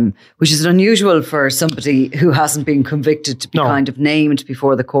 Yeah. Which is unusual for somebody who hasn't been convicted to be kind of named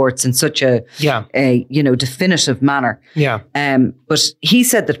before the courts in such a definitive manner. Yeah. But he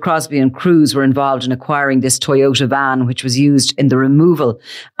said that Crosby and Cruz were involved in acquiring this Toyota van, which was used in the removal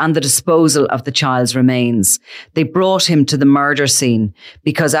and the disposal of the child's remains. They brought him to the murder scene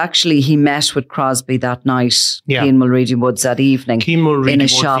because actually he met with Crosby that night, Cian Mulready Woods that evening, in a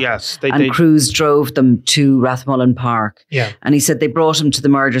shop. Yes. And Cruz drove them to Rathmullen Park. Yeah. And he said they brought him to the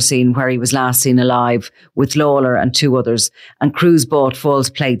murder scene where he was last seen alive with Lawler and two others. And Cruz bought false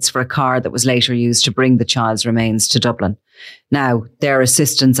plates for a car that was later used to bring the child's remains to Dublin. Now, their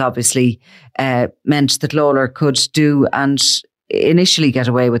assistance obviously meant that Lawler could do and initially get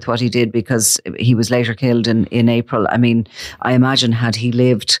away with what he did because he was later killed in April. I mean, I imagine had he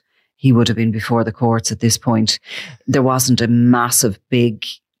lived, he would have been before the courts at this point. There wasn't a massive, big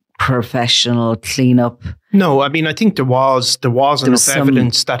professional cleanup. No, I mean, I think there was enough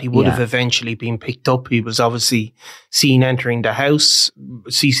evidence that he would have eventually been picked up. He was obviously seen entering the house,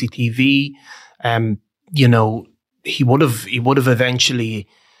 CCTV. You know, he would have eventually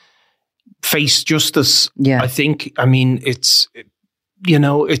faced justice. Yeah. I think. I mean, it's a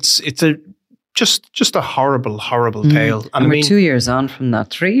just a horrible tale. And we're 2 years on from that,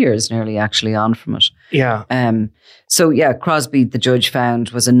 3 years nearly actually on from it. Yeah. So Crosby, the judge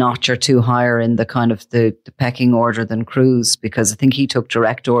found, was a notch or two higher in the kind of the pecking order than Cruz, because I think he took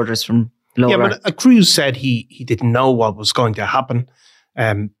direct orders from Lawler. Yeah, but Cruz said he didn't know what was going to happen.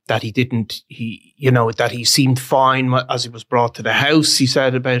 That he seemed fine as he was brought to the house. He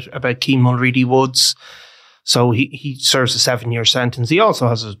said about Cian Mulready Woods. So he serves a 7-year sentence. He also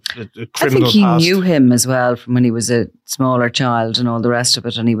has a criminal past. I think he knew him as well from when he was a smaller child and all the rest of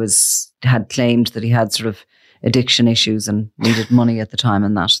it. And he had claimed that he had sort of addiction issues and needed money at the time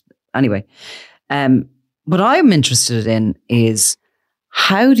and that. Anyway, what I'm interested in is,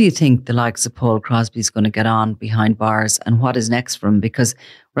 how do you think the likes of Paul Crosby is going to get on behind bars, and what is next for him? Because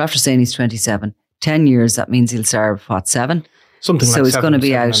we're after saying he's 27, 10 years, that means he'll serve, 7? Something like 7, he's going to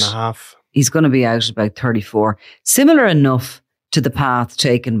be out. 7.5. He's going to be out about 34. Similar enough to the path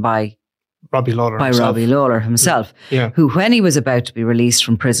taken by Robbie Lawler himself, who, when he was about to be released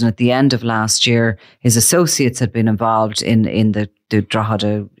from prison at the end of last year, his associates had been involved in the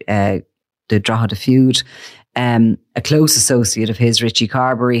Drogheda feud. A close associate of his, Richie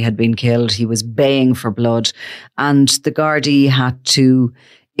Carberry, had been killed. He was baying for blood, and the Gardaí had to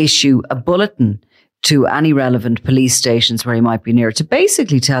issue a bulletin to any relevant police stations where he might be near to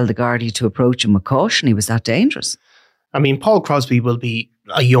basically tell the Gardaí to approach him with caution. He was that dangerous. I mean, Paul Crosby will be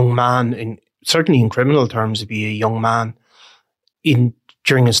a young man certainly in criminal terms, to be a young man.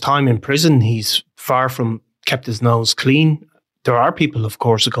 During his time in prison, he's far from kept his nose clean. There are people, of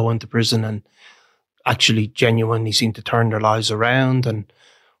course, who go into prison and actually genuinely seem to turn their lives around. And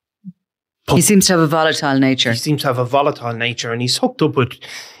he seems to have a volatile nature. He seems to have a volatile nature, and he's hooked up with,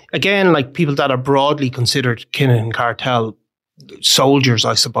 again, like people that are broadly considered Kinahan cartel soldiers,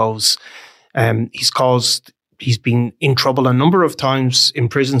 I suppose. He's been in trouble a number of times in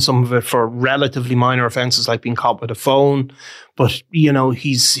prison, some of it for relatively minor offences like being caught with a phone. But,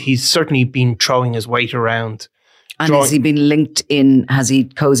 he's certainly been throwing his weight around. And has he been linked in, has he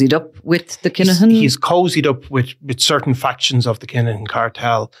cozied up with the Kinahan? He's cozied up with certain factions of the Kinahan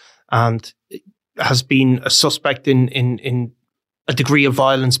cartel and has been a suspect in a degree of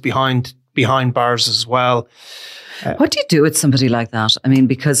violence behind bars as well. What do you do with somebody like that? I mean,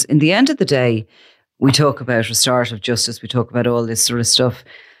 because in the end of the day, we talk about restorative justice, we talk about all this sort of stuff.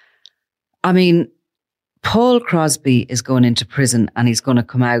 I mean, Paul Crosby is going into prison and he's going to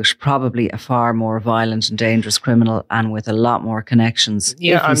come out probably a far more violent and dangerous criminal and with a lot more connections.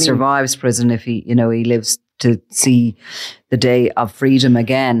 Yeah, if he survives prison, if he lives to see the day of freedom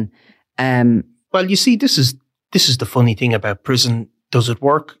again. Well, you see, this is the funny thing about prison. Does it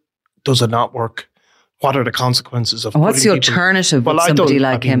work? Does it not work? What are the consequences of what's the alternative with somebody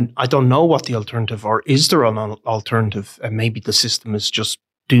like him? I don't know what the alternative, or is there an alternative? And maybe the system is just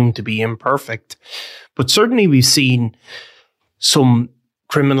doomed to be imperfect. But certainly we've seen some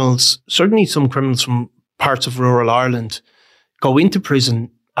criminals from parts of rural Ireland go into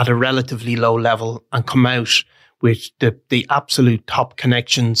prison at a relatively low level and come out with the absolute top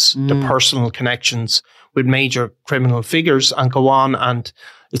connections, the personal connections with major criminal figures, and go on, and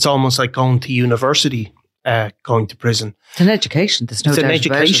it's almost like going to university, going to prison. It's an education. There's no doubt about it. It's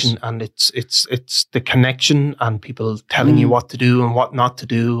an education, and it's the connection and people telling you what to do and what not to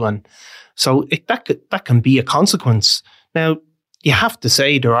do, and so that can be a consequence. Now, you have to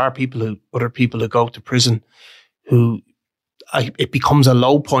say there are other people who go to prison who it becomes a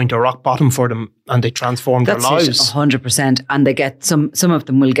low point, a rock bottom for them, and they transform their lives. 100%. And they get some of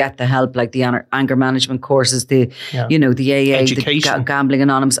them will get the help, like the anger management courses, the AA, education, the Gambling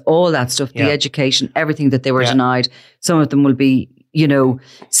Anonymous, all that stuff, the education, everything that they were denied. Some of them will be,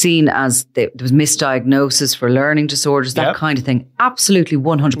 seen as there was misdiagnosis for learning disorders, that kind of thing. Absolutely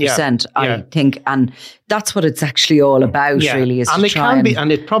 100%, I think. And that's what it's actually all about, really. Is and it can be, and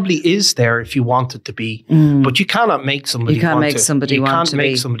it probably is there if you want it to be. But you cannot make somebody want it. You can't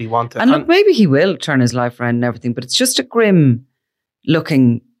make somebody want it. And look, maybe he will turn his life around and everything, but it's just a grim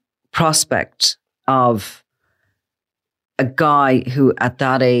looking prospect of a guy who at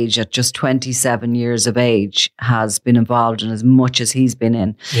that age, at just 27 years of age, has been involved in as much as he's been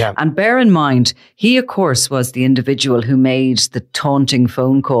in. Yeah. And bear in mind, he of course was the individual who made the taunting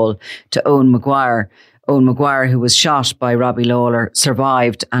phone call to Owen Maguire. Owen Maguire, who was shot by Robbie Lawler,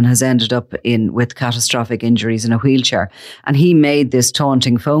 survived and has ended up with catastrophic injuries in a wheelchair. And he made this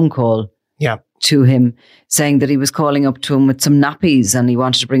taunting phone call to him, saying that he was calling up to him with some nappies and he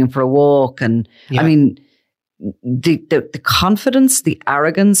wanted to bring him for a walk. And I mean, the confidence, the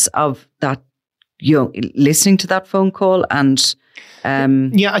arrogance of that, listening to that phone call, and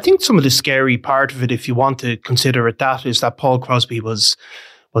I think some of the scary part of it, if you want to consider it, that is that Paul Crosby was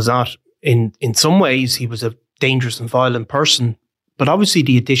not in some ways he was a dangerous and violent person, but obviously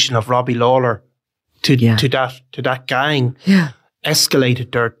the addition of Robbie Lawler to that gang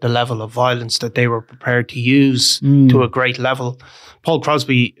escalated the level of violence that they were prepared to use to a great level. Paul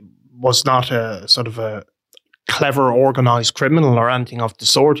Crosby was not a sort of a clever, organised criminal or anything of the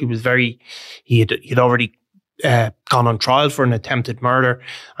sort. He'd already gone on trial for an attempted murder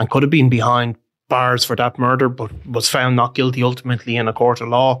and could have been behind bars for that murder, but was found not guilty ultimately in a court of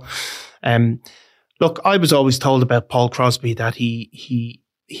law. Look, I was always told about Paul Crosby that he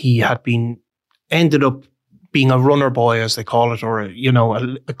had ended up being a runner boy, as they call it, or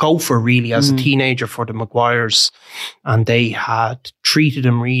a gopher really as a teenager for the Maguires, and they had treated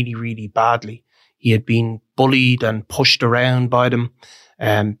him really, really badly. He had been bullied and pushed around by them,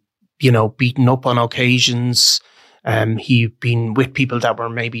 beaten up on occasions. He'd been with people that were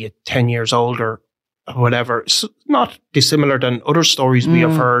maybe 10 years older or whatever. So not dissimilar than other stories we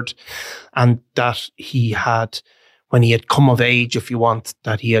have heard. And that he had, when he had come of age, if you want,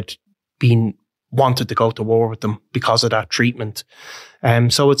 that he had wanted to go to war with them because of that treatment.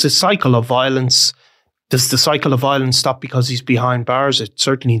 So it's a cycle of violence. Does the cycle of violence stop because he's behind bars? It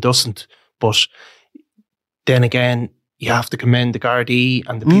certainly doesn't. But then again, you have to commend the Gardaí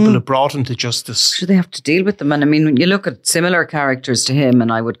and the people who brought him to justice. Sure, they have to deal with them. And I mean, when you look at similar characters to him,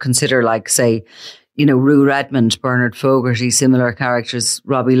 and I would consider, like, say, Rue Redmond, Bernard Fogarty, similar characters,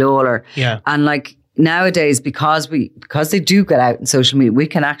 Robbie Lawler. Yeah. And like nowadays, because they do get out in social media, we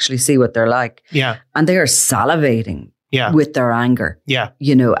can actually see what they're like. Yeah. And they are salivating with their anger. Yeah.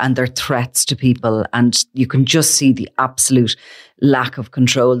 And their threats to people. And you can just see the absolute lack of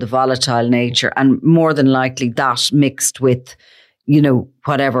control, the volatile nature, and more than likely that mixed with,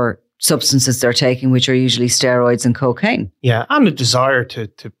 whatever substances they're taking, which are usually steroids and cocaine. Yeah, and a desire to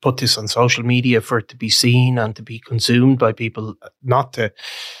put this on social media for it to be seen and to be consumed by people, not to,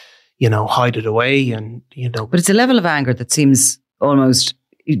 hide it away and, But it's a level of anger that seems almost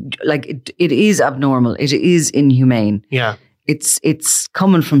like it is abnormal. It is inhumane. Yeah. It's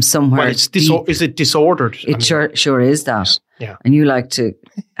coming from somewhere. Well, is it disordered? It sure is that. Yeah. And you like to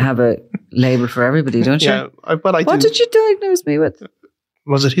have a label for everybody, don't you? Yeah, What did you diagnose me with?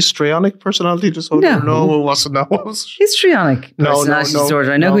 Was it histrionic personality disorder? No, it wasn't. No, it was histrionic personality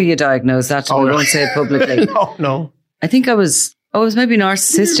disorder. I know who you diagnosed that to. I won't say it publicly. No. I think I was. Oh, it was maybe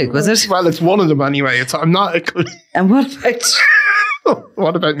narcissistic, was it? Well, it's one of them anyway. I'm not. And what about?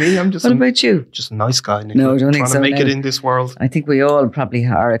 What about me? What about you? Just a nice guy. Nicola, no, I don't think so. Trying to make it in this world. I think we all probably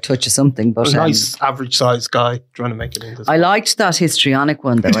are a touch of something, but a nice average sized guy trying to make it in this world. I liked that histrionic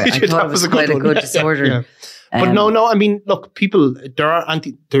one though. I thought it was quite a good disorder. Yeah. But no, I mean, look, people,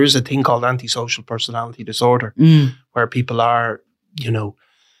 there is a thing called antisocial personality disorder where people are,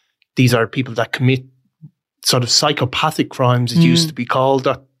 these are people that commit sort of psychopathic crimes, it used to be called.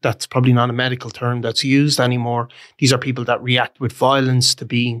 That's probably not a medical term that's used anymore. These are people that react with violence to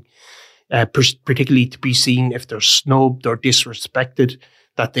being, particularly to be seen if they're snubbed or disrespected,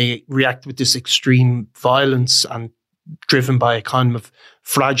 that they react with this extreme violence and driven by a kind of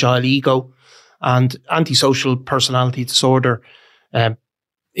fragile ego. And antisocial personality disorder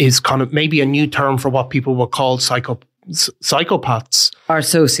is kind of maybe a new term for what people would call psychopaths. Or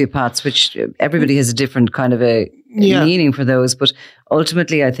sociopaths, which everybody has a different kind of a meaning for those. But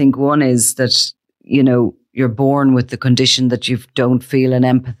ultimately, I think one is that, you're born with the condition that you don't feel an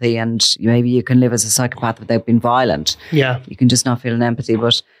empathy, and maybe you can live as a psychopath without being violent. Yeah. You can just not feel an empathy.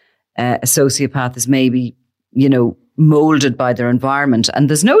 But a sociopath is maybe, molded by their environment, and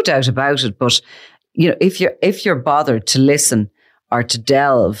there's no doubt about it. But if you're bothered to listen or to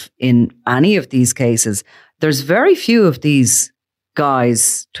delve in any of these cases, there's very few of these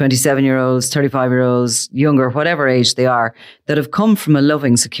guys, 27-year-olds, 35-year-olds, younger, whatever age they are, that have come from a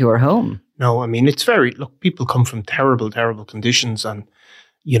loving, secure home. No, I mean, people come from terrible, terrible conditions, and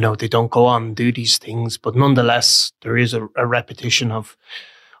they don't go on and do these things, but nonetheless there is a repetition of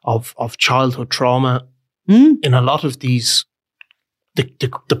childhood trauma in a lot of these,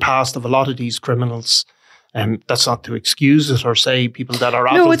 the past of a lot of these criminals. That's not to excuse it or say people that are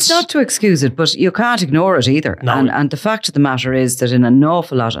adults. No, it's not to excuse it, but you can't ignore it either. No. And the fact of the matter is that in an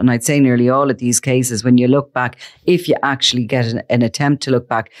awful lot, and I'd say nearly all of these cases, when you look back, if you actually get an attempt to look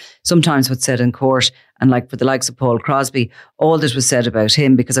back, sometimes what's said in court, and like for the likes of Paul Crosby, all that was said about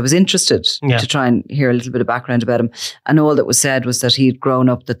him, because I was interested to try and hear a little bit of background about him, and all that was said was that he'd grown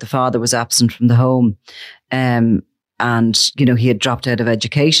up, that the father was absent from the home, and, he had dropped out of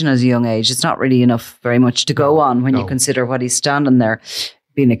education at a young age. It's not really enough, very much to go on when you consider what he's standing there,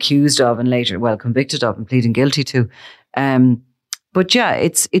 being accused of and later, convicted of and pleading guilty to. But yeah,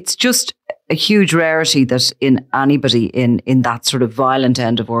 it's just a huge rarity that in anybody in that sort of violent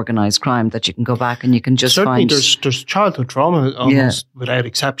end of organised crime that you can go back and you can just certainly find. There's childhood trauma almost without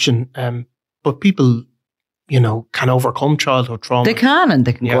exception. But people, can overcome childhood trauma. They can, and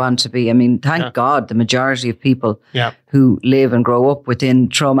they can go on to be. I mean, thank God, the majority of people who live and grow up within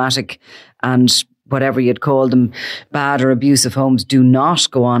traumatic and whatever you'd call them, bad or abusive homes, do not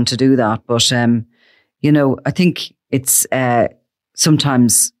go on to do that. But, I think it's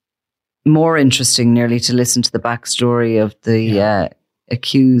sometimes more interesting nearly to listen to the backstory of the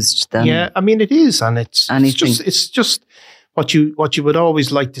accused than... Yeah, I mean, it is. And it's just what you would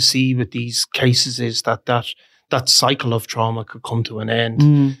always like to see with these cases is that cycle of trauma could come to an end.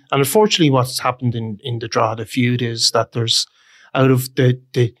 And unfortunately, what's happened in the Drogheda feud is that there's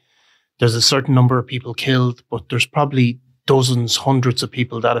a certain number of people killed, but there's probably dozens, hundreds of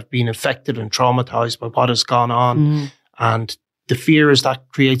people that have been affected and traumatized by what has gone on. And the fear is that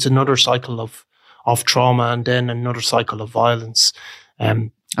creates another cycle of trauma and then another cycle of violence.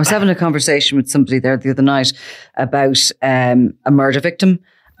 I was having a conversation with somebody there the other night about a murder victim,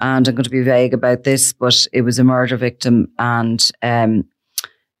 and I'm going to be vague about this, but it was a murder victim, and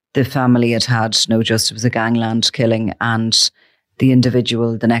the family had no justice. It was a gangland killing, and the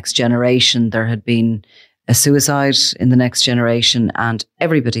individual, the next generation, there had been a suicide in the next generation, and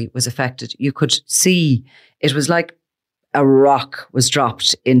everybody was affected. You could see it was like a rock was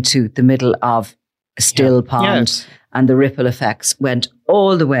dropped into the middle of a still pond, and the ripple effects went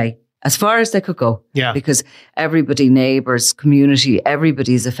all the way as far as they could go. Yeah. Because everybody, neighbours, community,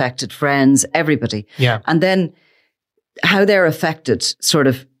 everybody's affected, friends, everybody. Yeah. And then how they're affected sort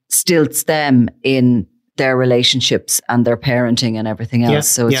of stilts them in their relationships and their parenting and everything else.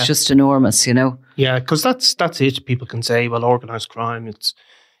 So it's just enormous, you know? Yeah, because that's it. People can say, well, organised crime, it's,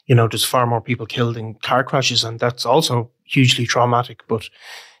 you know, there's far more people killed in car crashes, and that's also hugely traumatic. But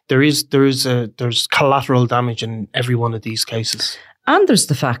there's collateral damage in every one of these cases. And there's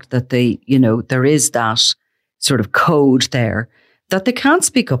the fact that there is that sort of code there that they can't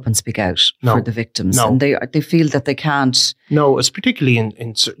speak up and speak out for the victims. No. And they feel that they can't. No, it's particularly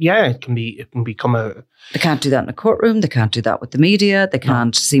it can become They can't do that in a courtroom. They can't do that with the media. They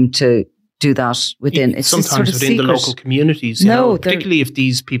can't seem to do that within. It's sometimes sort of within secret. the local communities. You know, particularly if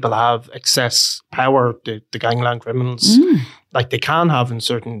these people have excess power, the gangland criminals, like they can have in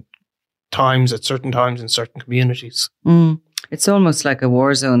certain times in certain communities. It's almost like a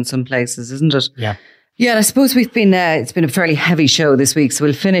war zone some places, isn't it? Yeah. Yeah, and I suppose we've been, it's been a fairly heavy show this week, so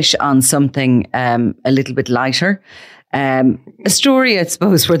we'll finish on something a little bit lighter. A story, I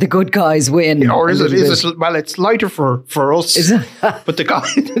suppose, where the good guys win. Or is it? Well, it's lighter for us. Is it? But the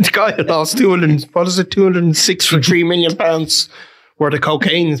guy who lost 263 million pounds worth of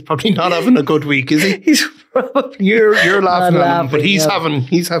cocaine is probably not having a good week, is he? He's probably you're laughing at him, but he's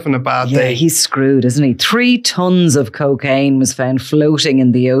having a bad day. Yeah, he's screwed, isn't he? 3 tons of cocaine was found floating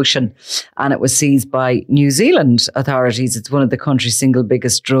in the ocean, and it was seized by New Zealand authorities. It's one of the country's single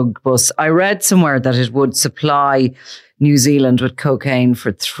biggest drug busts. I read somewhere that it would supply New Zealand with cocaine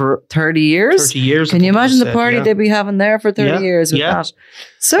for 30 years. 30 years. Can you imagine the party they'd be having there for 30 years with that?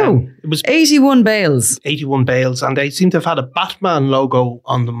 So, it was 81 bails. 81 bails, and they seem to have had a Batman logo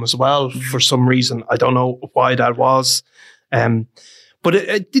on them as well for some reason. I don't know why that was. But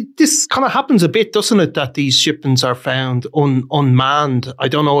this kind of happens a bit, doesn't it, that these shipments are found unmanned. I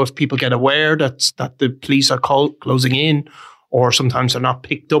don't know if people get aware that the police are closing in, or sometimes they're not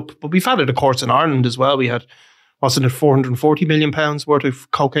picked up. But we've had it, of course, in Ireland as well. We had, wasn't it, 440 million pounds worth of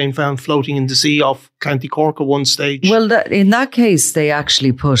cocaine found floating in the sea off County Cork at one stage. Well, in that case, they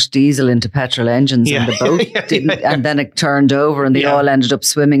actually put diesel into petrol engines and the boat didn't, and then it turned over and they all ended up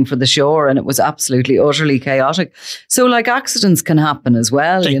swimming for the shore, and it was absolutely, utterly chaotic. So, like, accidents can happen as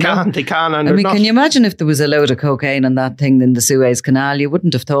well. They can. And I mean, can you imagine if there was a load of cocaine on that thing in the Suez Canal? You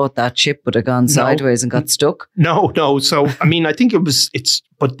wouldn't have thought that ship would have gone sideways and got stuck. No. So, I mean, I think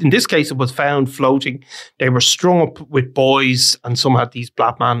but in this case, it was found floating. They were strung up with buoys, and some had these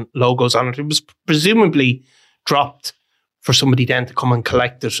Blackman logos on it. It was presumably dropped for somebody then to come and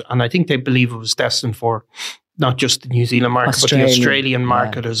collect it. And I think they believe it was destined for not just the New Zealand market, but the Australian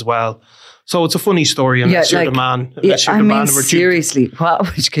market as well. So it's a funny story, unless you're the man. Seriously,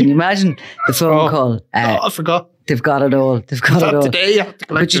 can you imagine the phone call? I forgot. They've got it all. Today, you have to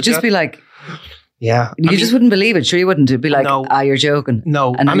collect but you'd just be like... Yeah. You just wouldn't believe it. Sure you wouldn't. It'd be like, you're joking.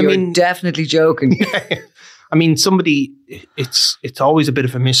 No. And you're definitely joking. I mean, it's always a bit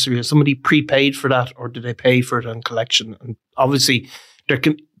of a mystery. Is somebody prepaid for that, or did they pay for it on collection? And obviously,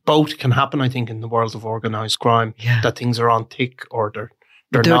 both can happen, I think, in the world of organised crime, that things are on tick or they're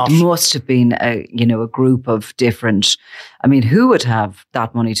not. There must have been a group of different. I mean, who would have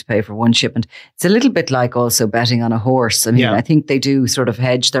that money to pay for one shipment? It's a little bit like also betting on a horse. I mean, I think they do sort of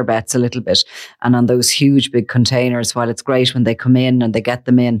hedge their bets a little bit. And on those huge big containers, while it's great when they come in and they get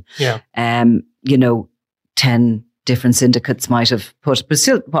them in, 10 different syndicates might have put, but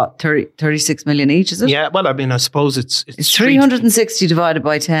still, 36 million each, is it? Yeah, well, I mean, I suppose it's 360 divided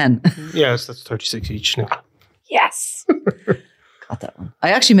by 10. Yes, that's 36 each now. Yes. Got that one.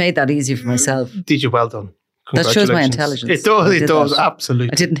 I actually made that easier for myself. Did you? Well done. That shows my intelligence. It does,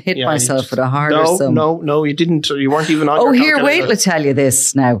 absolutely. I didn't hit myself with a harder sum. No, you didn't. You weren't even on your calculator. Wait till I tell you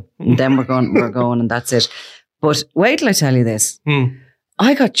this now. And then we're going and that's it. But wait till I tell you this.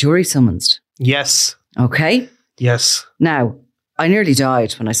 I got jury summonsed. Yes. Okay? Yes. Now, I nearly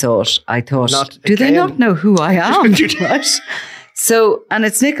died when I saw it. I thought, do they not know who I am? Right? So, and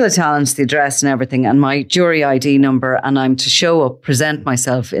it's Nicola Tallant, the address and everything, and my jury ID number, and I'm to show up, present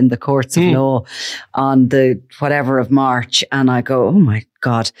myself in the courts of law on the whatever of March, and I go, oh my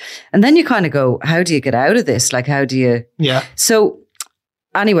God. And then you kind of go, how do you get out of this? Like, how do you... Yeah. So,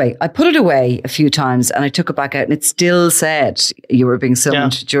 anyway, I put it away a few times, and I took it back out, and it still said you were being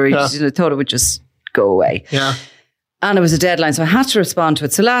summoned to jury. I thought it would just go away. Yeah. And it was a deadline, so I had to respond to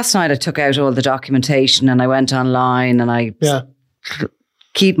it. So last night I took out all the documentation and I went online and I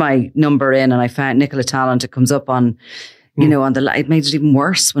keyed my number in and I found Nicola Tallant. It comes up on you know, it made it even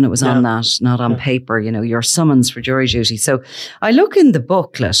worse when it was on that, not on paper, you know, your summons for jury duty. So I look in the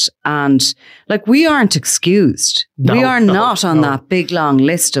booklet and like we aren't excused. We are not on that big long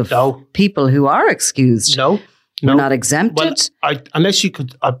list of people who are excused. We're not exempted. Well, unless you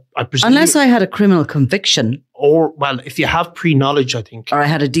could, I presume. Unless I had a criminal conviction. Or, well, if you have pre-knowledge, I think. Or I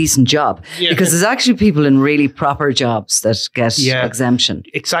had a decent job. Yeah. Because there's actually people in really proper jobs that get exemption.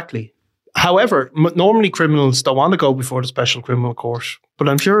 Exactly. However, normally criminals don't want to go before the special criminal court. But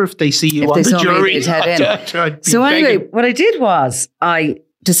I'm sure if they see you on the jury, I'd so anyway, what I did was I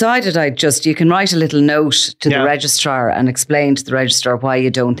decided you can write a little note to the registrar and explain to the registrar why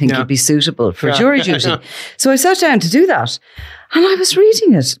you don't think you'd be suitable for jury duty. So I sat down to do that and I was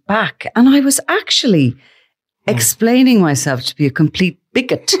reading it back and I was actually explaining myself to be a complete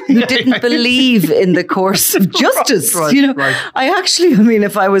bigot who didn't believe in the course of justice. I actually,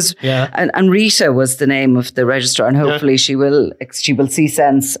 if I was, and Rita was the name of the registrar, and hopefully she will see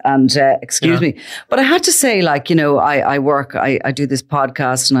sense and excuse me. But I had to say, like, you know, I do this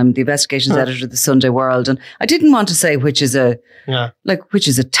podcast and I'm the investigations editor of the Sunday World, and I didn't want to say which is a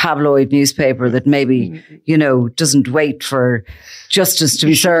tabloid newspaper that maybe, you know, doesn't wait for justice to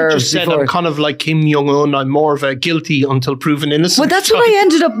be served. Just said I'm kind of like Kim Jong-un. I'm more of a guilty until proven innocent. Well, that's what I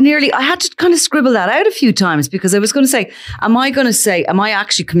ended up I had to kind of scribble that out a few times because I was going to say, am I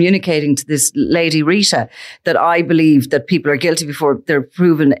actually communicating to this lady Rita that I believe that people are guilty before they're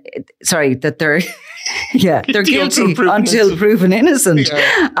proven, that they're, they're guilty until proven innocent.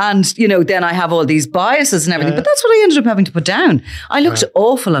 Yeah. And, you know, then I have all these biases and everything. But that's what I ended up having to put down. I looked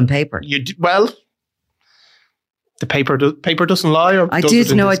awful on paper. The paper doesn't lie. Or I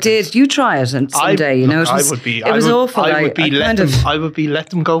did. You try it and someday, you know. It was awful. I would be let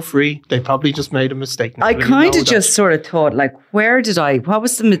them go free. They probably just made a mistake. I kind of just sort of thought, like, what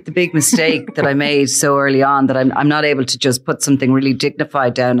was the big mistake that I made so early on that I'm not able to just put something really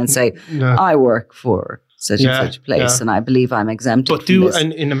dignified down and say, I work for such and such a place and I believe I'm exempted. But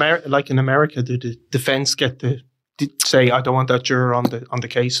in America, do the defense get to say, I don't want that juror on the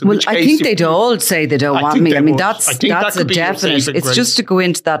case? Well, I think they'd all say they don't want me. I mean, that's a definite. It's just to go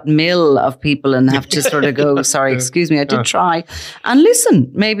into that mill of people and have to sort of go, sorry, excuse me, I did try. And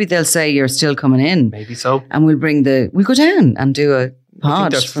listen, maybe they'll say you're still coming in. Maybe so. And we'll go down and do a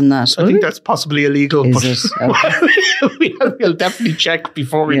pod from that. I think that's possibly illegal. Is it? Okay. We'll definitely check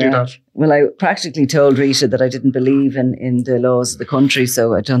before we do that. Well, I practically told Rita that I didn't believe in the laws of the country,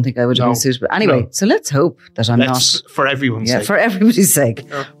 so I don't think I would have been suitable. Anyway, so let's hope that I'm not. For everyone's sake. For everybody's sake.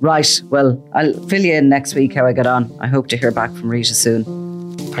 Yeah. Right. Well, I'll fill you in next week how I get on. I hope to hear back from Rita soon.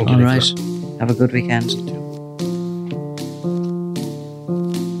 Thank you. All right. Have a good weekend.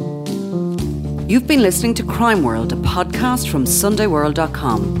 You've been listening to Crime World, a podcast from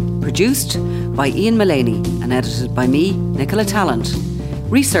SundayWorld.com, produced by Ian Mullaney and edited by me, Nicola Tallant.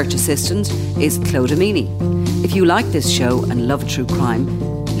 Research assistant is Claude Amini. If you like this show and love true crime,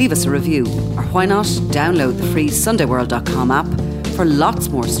 leave us a review, or why not download the free SundayWorld.com app for lots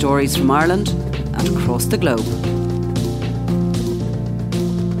more stories from Ireland and across the globe.